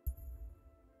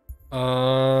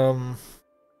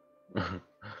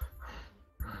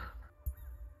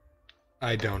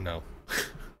 I don't know.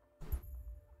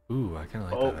 Ooh, I kind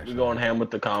of like Oh, that we're actually. going ham with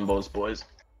the combos, boys.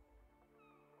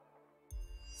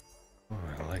 Oh,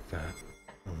 I like that.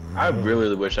 I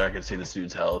really wish I could see this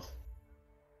dude's health.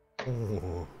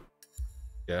 Ooh.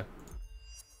 Yeah.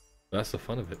 That's the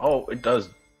fun of it. Oh, it does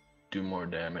do more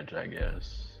damage, I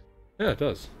guess. Yeah, it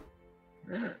does.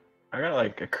 Yeah, I got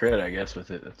like a crit, I guess, with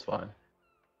it. That's fine.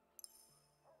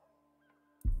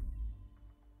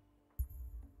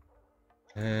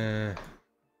 I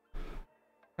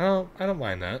don't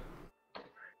mind that.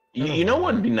 You know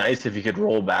what would be nice if you could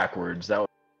roll backwards? That would...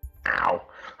 Ow.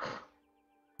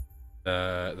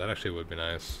 That actually would be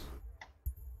nice.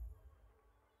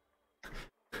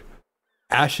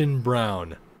 Ashen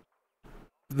brown.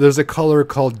 There's a color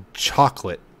called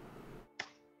chocolate.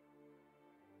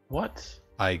 What?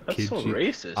 I That's kid so you.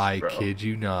 racist, I bro. kid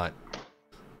you not.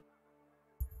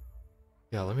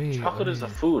 Yeah, let me. Chocolate is a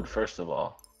food, first of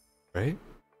all. Right?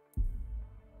 How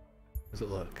does it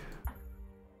look?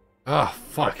 Ah,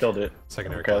 fuck. I killed it.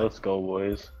 Secondary Okay, class. let's go,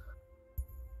 boys.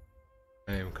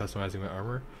 I am customizing my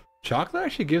armor. Chocolate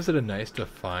actually gives it a nice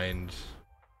defined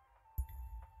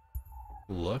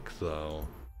look, though.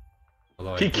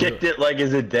 Although He kicked it like,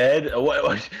 is it dead?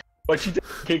 What you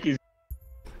kick his...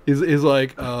 He's like,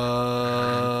 did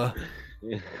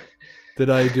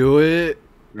I do it?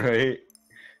 Right?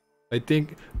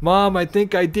 Mom, I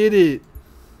think I did it.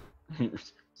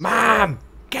 Mom,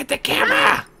 get the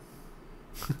camera.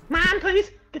 Mom, please,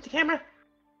 get the camera.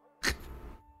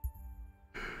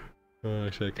 Oh,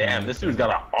 actually, Damn, this dude's got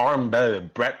an arm better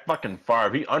than Brett fucking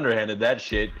Favre. He underhanded that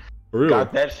shit. For real?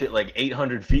 Got that shit like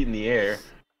 800 feet in the air.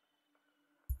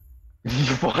 You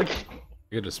fuck.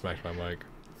 You could just smash my mic.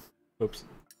 Oops.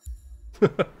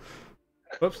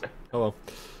 Oops. Hello.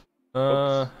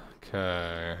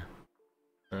 Okay.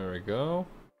 There we go.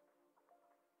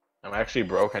 I'm actually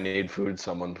broke. I need food.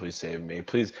 Someone please save me.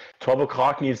 Please. 12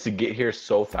 o'clock needs to get here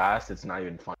so fast. It's not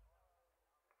even funny.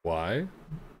 Why?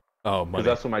 Oh, money. Because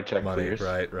that's when my check Money. clears.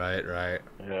 Right.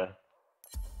 Yeah.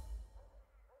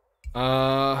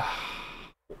 Uh,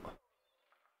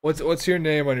 what's your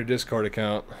name on your Discord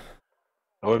account?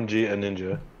 OMG a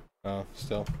ninja. Oh,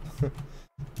 still.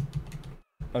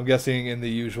 I'm guessing in the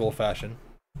usual fashion.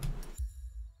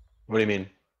 What do you mean?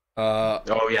 Uh,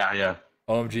 Oh yeah.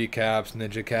 OMG caps,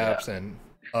 ninja caps, and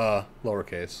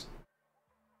lowercase.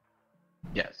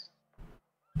 Yes.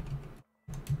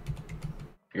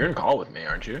 You're in call with me,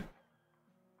 aren't you?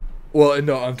 Well,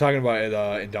 no, I'm talking about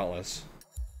it in Dauntless.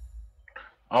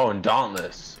 Oh, in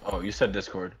Dauntless. Oh, you said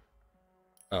Discord.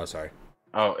 Oh, sorry.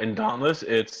 Oh, in Dauntless,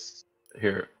 it's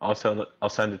here. I'll send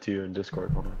it to you in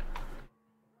Discord. Hold on.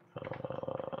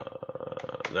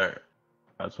 There.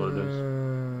 That's what it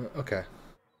is. Okay.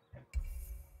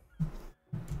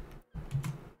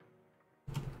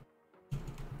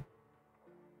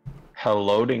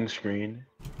 Loading screen.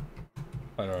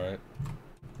 Alright.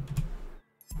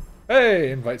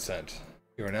 Hey, invite sent.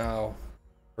 You are now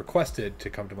requested to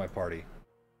come to my party.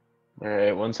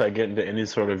 Alright, once I get into any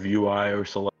sort of UI or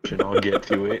selection, I'll get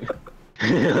to it.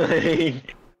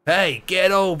 Like, Hey,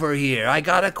 get over here. I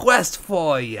got a quest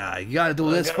for ya. You gotta do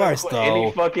this first, any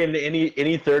though. fucking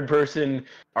any third person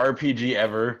RPG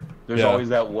ever, there's Yeah. always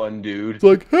that one dude. It's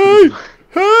like, hey,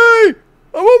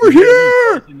 I'm over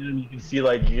here. You can see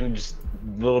like you can just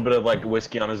a little bit of like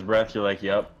whiskey on his breath. You're like,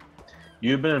 yep,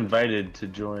 you've been invited to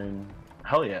join.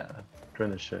 Hell yeah,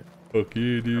 join this shit. Fuck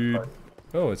yeah, dude.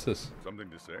 Oh, what's this? Something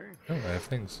to say? Oh, I have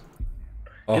things.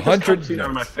 Get this 100 cutscene out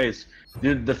of my face,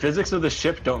 dude. The physics of the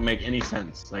ship don't make any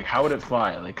sense. Like, how would it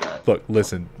fly like that? Look,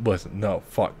 listen. No,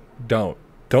 fuck. Don't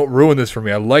ruin this for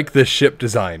me. I like this ship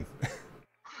design.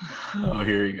 Oh,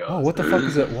 here you go. Oh, what the fuck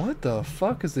is it? What the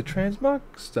fuck is the transmog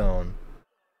stone?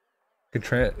 Can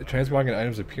transmog an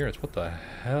item's appearance. What the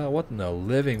hell? What in the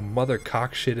living mother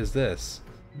cock shit is this?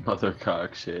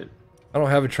 Mothercock shit. I don't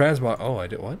have a transmog. Oh, I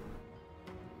did what?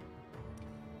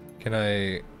 Can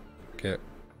I get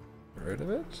rid of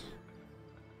it?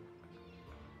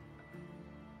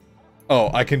 Oh,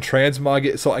 I can transmog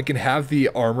it, so I can have the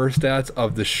armor stats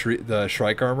of the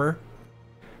Shrike armor,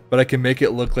 but I can make it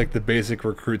look like the basic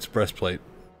recruit's breastplate.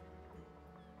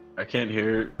 I can't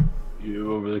hear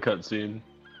you over the cutscene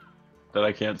that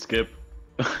I can't skip.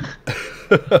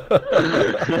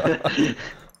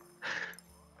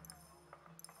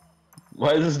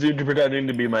 Why is this dude pretending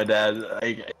to be my dad?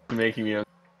 Like, it's making me.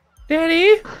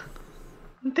 Daddy,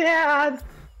 Dad.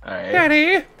 All right.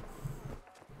 Daddy.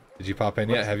 Did you pop in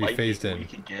yet? What's Have you lightning phased in?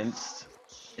 weak against?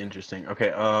 Interesting.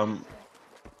 Okay. I So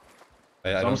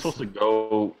I'm don't supposed to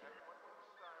go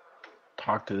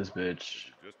talk to this bitch.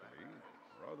 Just me?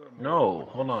 Rather more No,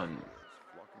 hold on.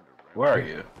 Where are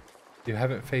you? You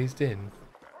haven't phased in.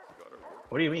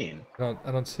 What do you mean? I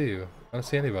don't see you. I don't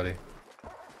see anybody.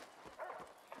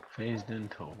 Phased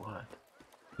into what?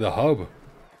 The hub.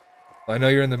 I know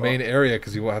you're in the main area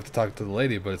because you will have to talk to the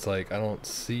lady, but it's like I don't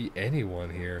see anyone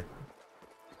here.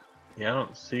 Yeah, I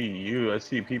don't see you. I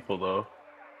see people though.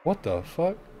 What the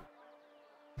fuck?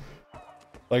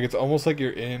 Like it's almost like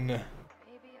you're in Maybe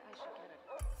I should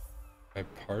get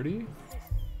my party?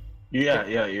 Yeah,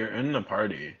 you're in the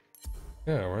party.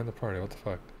 Yeah, we're in the party. What the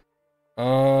fuck?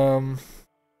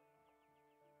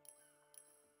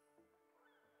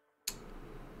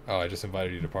 Oh, I just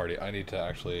invited you to party. I need to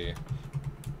actually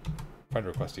friend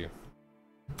request you.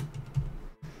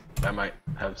 That might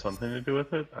have something to do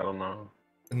with it. I don't know.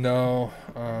 No,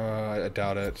 I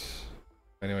doubt it.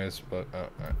 Anyways, but I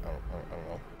don't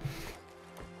know.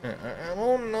 I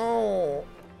don't know.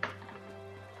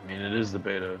 I mean, it is the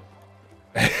beta.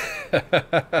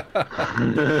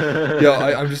 Yo,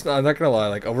 I'm not gonna lie,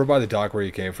 like over by the dock where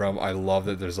you came from, I love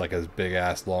that there's like a big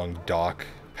ass long dock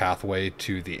pathway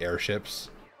to the airships.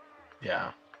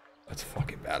 Yeah. That's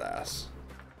fucking badass.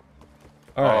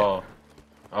 Alright.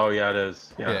 Oh yeah, it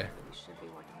is. Yeah. Yeah. We should be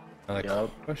working on it. Now the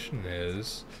Yup. question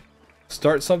is,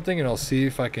 start something and I'll see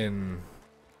if I can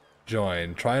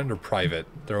join. Try under private.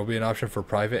 There will be an option for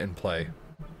private and play.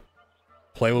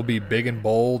 Play will be big and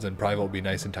bold, and private will be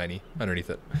nice and tiny underneath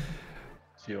it.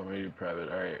 So you want me to do private?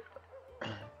 All right.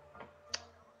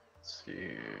 Let's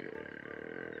see.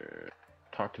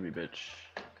 Talk to me, bitch.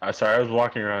 Sorry, I was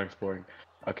walking around exploring.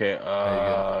 Okay.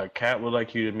 Cat would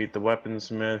like you to meet the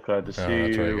weaponsmith. Glad to see That's why you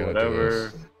you. gotta do Whatever.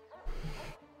 this.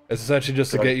 It's essentially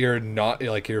just to So- get your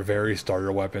your very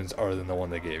starter weapons other than the one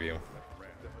they gave you.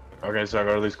 Okay, so I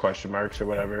go to these question marks or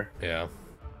whatever. Yeah.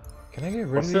 Can I get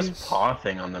rid What's of this these? paw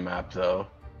thing on the map, though?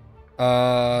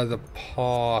 The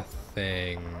paw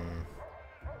thing.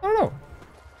 I don't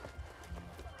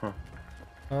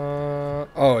know.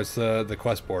 Oh, it's the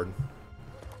quest board.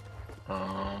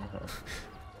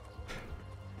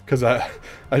 Cause I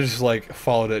just like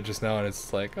followed it just now and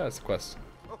it's like, oh, it's a quest.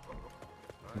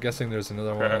 I'm guessing there's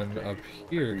another one up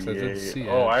here because I didn't see it.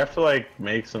 Oh, I have to like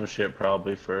make some shit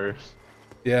probably first.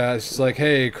 Yeah, it's just like,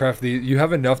 hey, craft the. You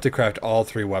have enough to craft all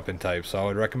 3 weapon types, so I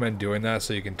would recommend doing that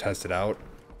so you can test it out.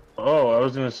 Oh, I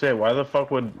was gonna say, why the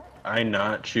fuck would I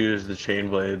not choose the chain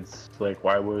blades? Like,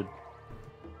 why would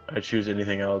I choose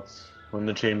anything else when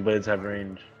the chain blades have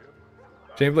range?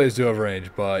 Chain blades do have range,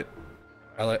 but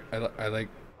I like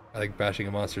bashing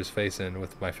a monster's face in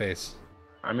with my face.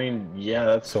 I mean, yeah,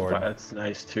 that's Sword. that's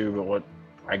nice too, but what?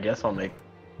 I guess I'll make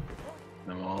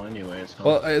them all anyways. Huh?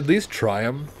 Well, at least try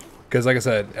them, because like I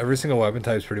said, every single weapon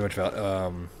type is pretty much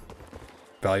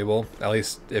valuable. At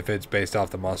least if it's based off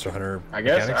the Monster Hunter I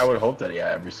guess mechanics. I would hope that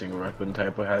every single weapon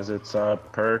type has its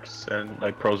perks and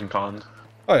like pros and cons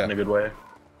Oh yeah. in a good way.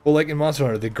 Well, like in Monster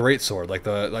Hunter, the Great Sword, like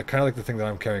kind of like the thing that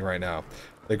I'm carrying right now.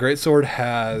 The Great Sword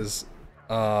has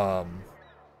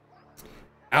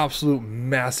absolute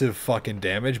massive fucking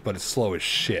damage, but it's slow as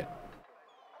shit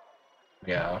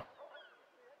Yeah.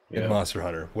 in Monster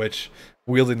Hunter, which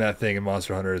wielding that thing in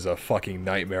Monster Hunter is a fucking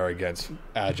nightmare against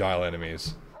agile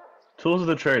enemies. Tools of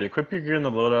the trade. Equip your gear in the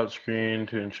loadout screen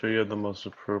to ensure you have the most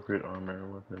appropriate armor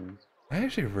and weapons. I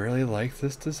actually really like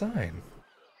this design.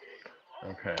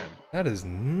 Okay. That is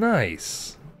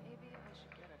nice.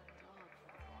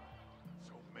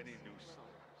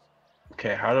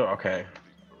 Okay, okay.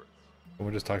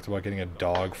 We just talked about getting a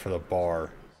dog for the bar.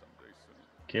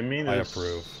 Give me this. I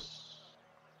approve.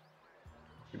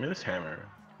 Give me this hammer.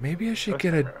 Maybe I should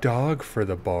get a dog for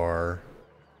the bar.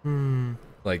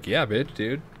 Like, yeah, bitch,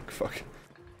 dude. Fuck.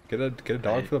 Get a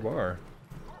dog for the bar.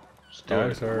 Just do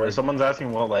it. When someone's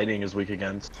asking what lighting is weak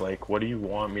against, like, what do you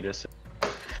want me to say?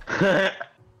 Oh,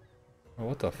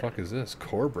 what the fuck is this?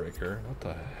 Core breaker? What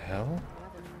the hell?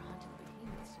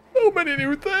 So many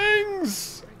new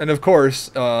things! And of course,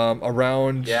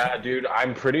 around... Yeah, dude,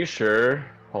 I'm pretty sure...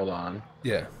 Hold on.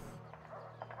 Yeah.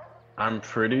 I'm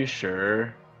pretty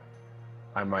sure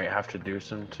I might have to do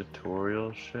some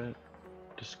tutorial shit.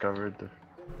 Discovered the...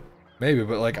 Maybe,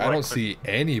 but like, I don't see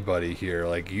anybody here.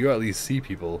 Like, you at least see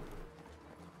people.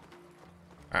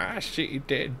 I see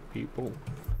dead people.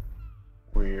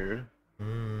 Weird.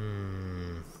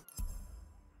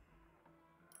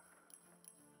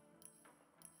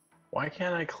 Why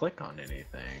can't I click on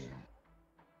anything?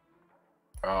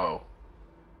 Oh.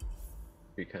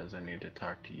 Because I need to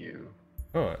talk to you.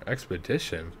 Oh,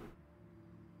 expedition.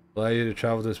 Allow you to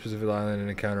travel to a specific island and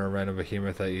encounter a random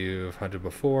behemoth that you've hunted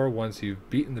before. Once you've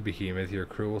beaten the behemoth, your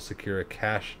crew will secure a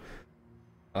cache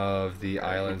of the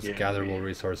island's gatherable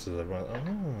resources.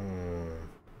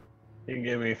 You can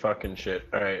give me fucking shit.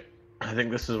 Alright. I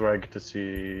think this is where I get to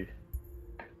see...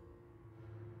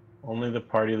 Only the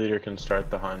party leader can start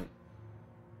the hunt.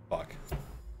 Fuck.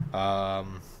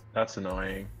 That's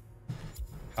annoying.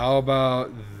 How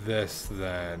about this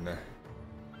then?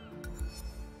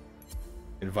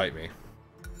 Invite me.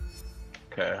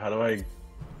 Okay, how do I...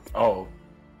 Oh.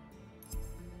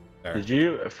 There. Did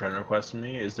you friend request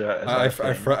me? Is that... I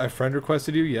friend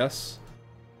requested you, yes.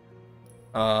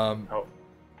 How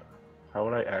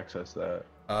would I access that?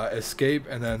 Escape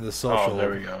and then the social. Oh,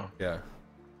 there we go. Yeah.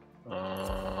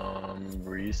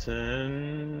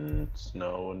 Recent...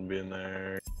 No, wouldn't be in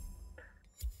there.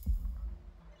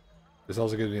 This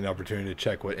also gives me an opportunity to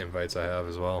check what invites I have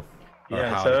as well. Or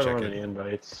Yeah, how so I to don't check have it. any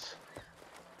invites.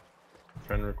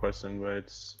 Friend request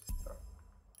invites.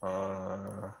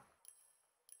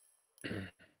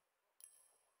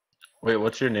 Wait,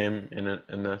 what's your name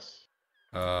in this?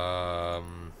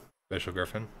 Visual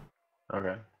Griffin.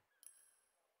 Okay.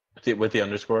 With the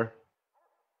underscore?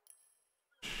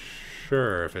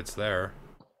 Sure, if it's there.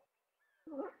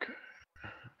 Okay.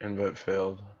 Invite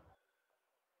failed.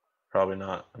 Probably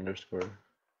not underscore.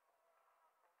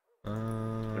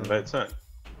 Invite sent.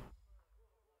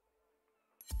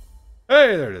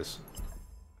 Hey, there it is.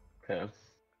 Okay.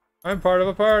 I'm part of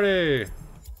a party.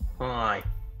 Hi.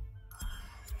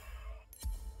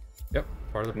 Yep,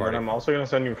 part of the And party. then I'm also gonna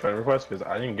send you a friend request because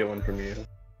I didn't get one from you.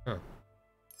 Huh.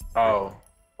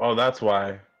 Oh, that's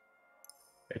why.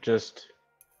 It just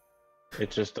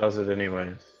does it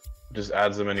anyways. It just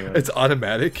adds them anyway. It's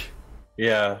automatic.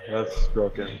 Yeah, that's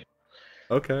broken.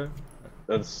 Okay.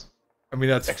 That's I mean,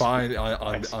 that's fine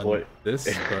on exploit. this,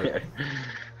 but...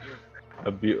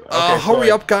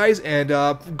 Hurry up, guys, and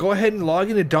go ahead and log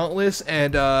into Dauntless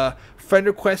and friend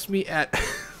request me at...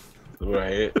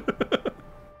 Right.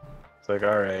 It's like,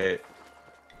 alright.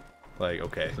 Like,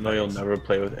 okay. I know you'll never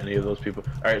play with any of those people.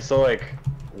 Alright, so like,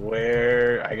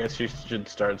 where... I guess you should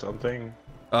start something.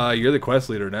 You're the quest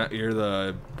leader now. You're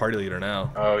the party leader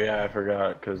now. Oh yeah, I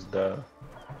forgot, because duh.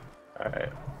 Alright.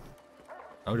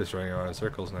 I'm just running around in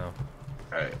circles now.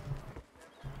 Alright.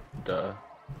 Duh.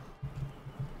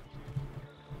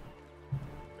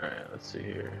 Alright, let's see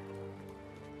here.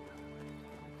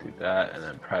 Do that and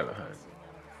then private hunt.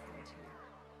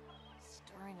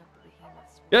 Stirring up the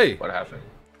behemoths. Yay! What happened?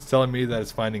 It's telling me that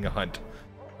it's finding a hunt,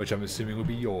 which I'm assuming would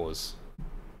be yours.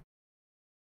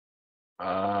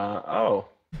 Oh.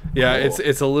 Yeah, Cool.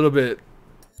 it's a little bit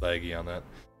laggy on that.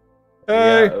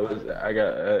 Yeah, Hey! it was,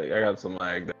 I got some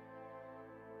lag.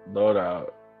 Load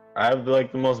out. I have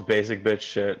like the most basic bitch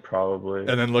shit probably.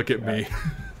 And then look at me.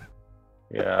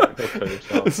 Yeah, go kill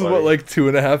yourself. This is buddy. what like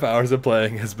 2.5 hours of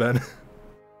playing has been.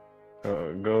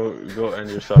 Go end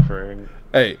your suffering.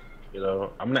 Hey, You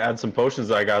know, I'm gonna add some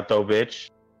potions I got though, bitch.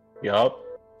 Yup.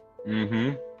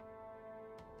 Mm-hmm.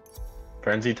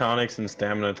 Frenzy tonics and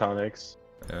stamina tonics.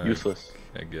 Useless.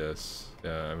 I guess.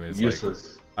 Yeah, I mean it's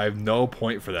Useless. like I have no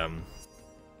point for them.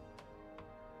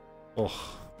 Oh,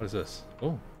 what is this?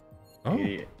 Oh. Oh.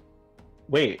 Idiot.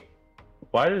 Wait.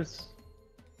 Why does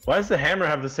the hammer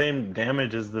have the same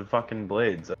damage as the fucking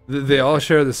blades? They all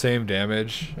share the same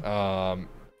damage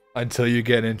until you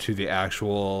get into the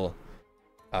actual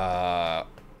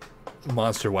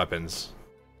monster weapons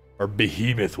or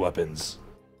behemoth weapons.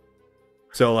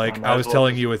 So like I was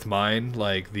telling you with mine,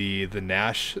 like the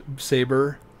Nash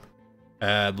saber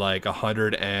had like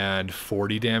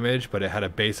 140 damage, but it had a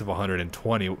base of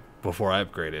 120 before I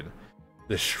upgraded.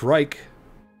 The Shrike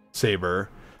saber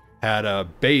had a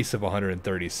base of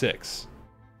 136.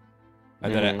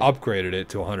 And then I upgraded it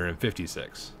to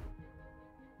 156.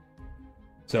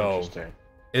 So Interesting.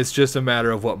 it's just a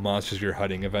matter of what monsters you're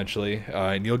hunting eventually,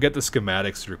 and you'll get the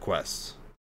schematics through quests.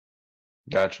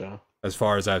 Gotcha. As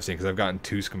far as I've seen, because I've gotten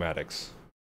 2 schematics.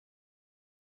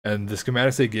 And the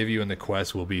schematics they give you in the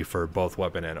quest will be for both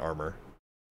weapon and armor.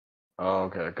 Oh,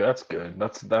 okay. That's good.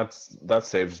 That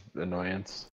saves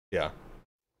annoyance. Yeah.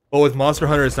 Well, with Monster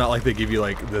Hunter, it's not like they give you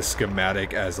like the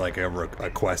schematic as like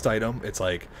a quest item. It's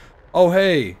like, oh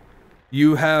hey,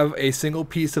 you have a single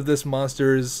piece of this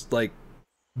monster's like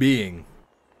being.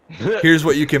 Here's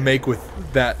what you can make with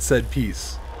that said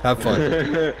piece. Have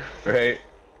fun. Right.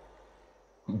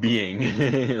 Being.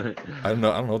 I don't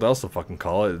know what else to fucking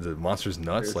call it. The monster's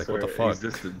nuts. Like what the fuck?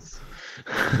 Existence.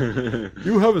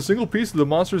 You have a single piece of the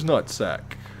monster's nut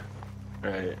sack.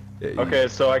 Right. Yeah, Okay,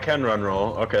 so I can run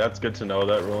roll. Okay, that's good to know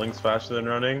that rolling's faster than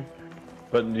running.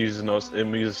 But it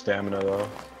uses stamina though.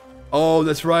 Oh,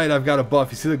 that's right. I've got a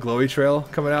buff. You see the glowy trail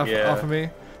coming off of me? You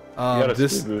got a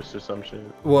This speed boost or some shit.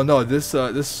 well, no.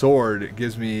 This sword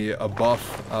gives me a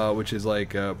buff, which is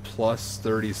like plus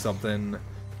 30 something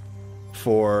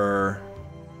for.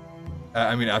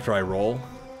 I mean, after I roll,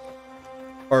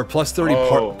 or plus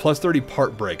 30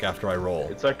 part break after I roll.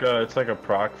 It's like a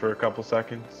proc for a couple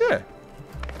seconds. Yeah.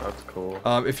 That's cool.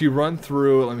 If you run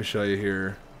through, let me show you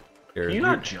here. Here. Can you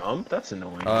not jump? That's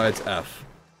annoying. It's F.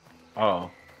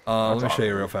 Oh. Let me show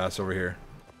you real fast over here.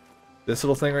 This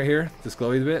little thing right here, this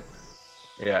glowy bit,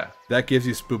 Yeah. that gives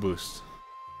you spoo boost.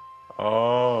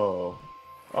 Oh.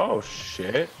 Oh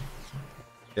shit.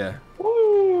 Yeah.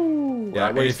 Woo. Yeah. I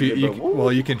And if wasted it, but woo.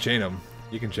 well, you can chain them.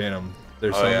 You can chain them.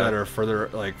 There's some yeah. that are further,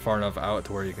 like far enough out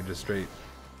to where you can just straight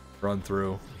run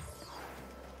through.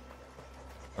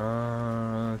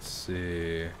 Let's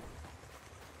see.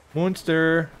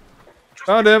 Monster.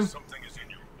 Found him.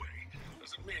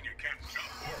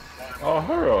 Oh,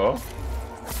 hello.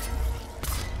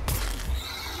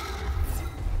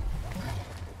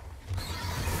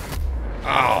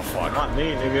 Oh fuck. Not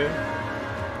me, nigga.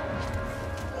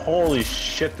 Holy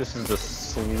shit, this is the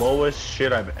slowest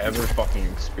shit I've ever fucking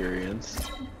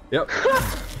experienced. Yep.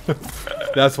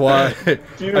 That's why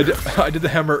Dude. I did the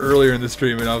hammer earlier in the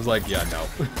stream, and I was like, yeah, no.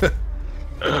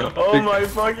 Oh my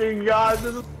fucking god,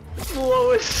 this is the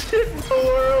slowest shit in the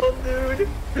world,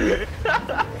 dude.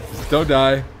 Don't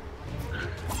die.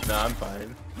 Nah, I'm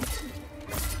fine.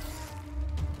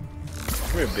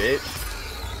 Come here, bitch.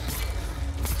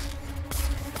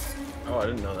 Oh, I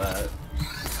didn't know that.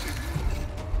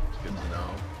 It's good to know.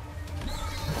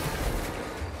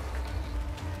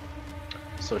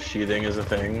 So sheathing is a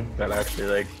thing that actually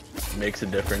like makes a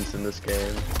difference in this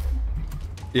game.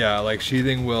 Yeah, like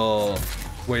sheathing will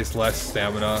waste less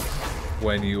stamina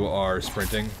when you are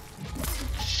sprinting.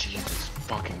 Jesus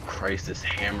fucking Christ, this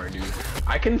hammer, dude.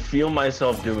 I can feel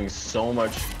myself doing so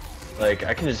much, like,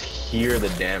 I can just hear the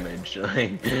damage,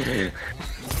 like,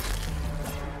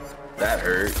 that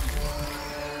hurt.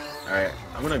 Alright,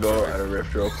 I'm gonna go at a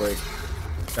rift real quick.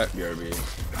 BRB.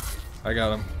 I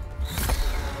got him.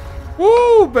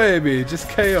 Woo, baby! Just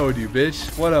KO'd you,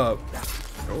 bitch. What up?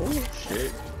 Oh,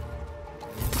 shit.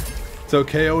 So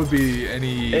KO would be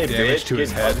any Hey, damage bitch, to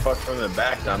his get head. fucked from the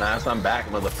back, dumbass. I'm back,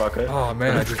 motherfucker. Oh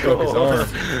man, I just Let's broke his go. arm.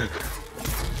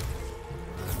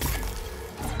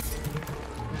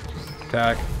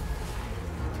 Attack.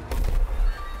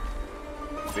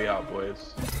 Be out,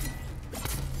 boys.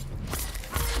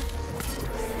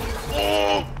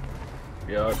 Oh!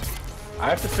 Yup. I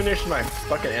have to finish my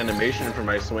fucking animation for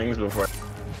my swings before.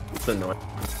 It's annoying.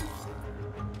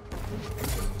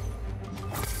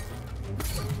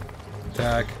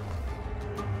 Attack.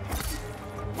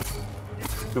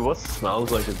 Dude, what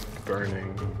smells like it's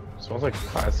burning? It smells like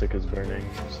plastic is burning.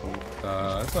 So.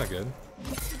 That's not good.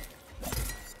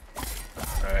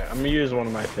 Alright, I'm gonna use one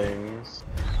of my things.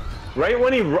 Right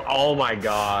when he. Oh my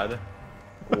god.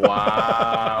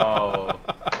 Wow.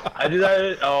 I do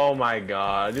that. Oh my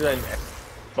god. I do that in every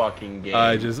fucking game.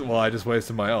 I just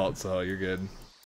wasted my ult, so you're good.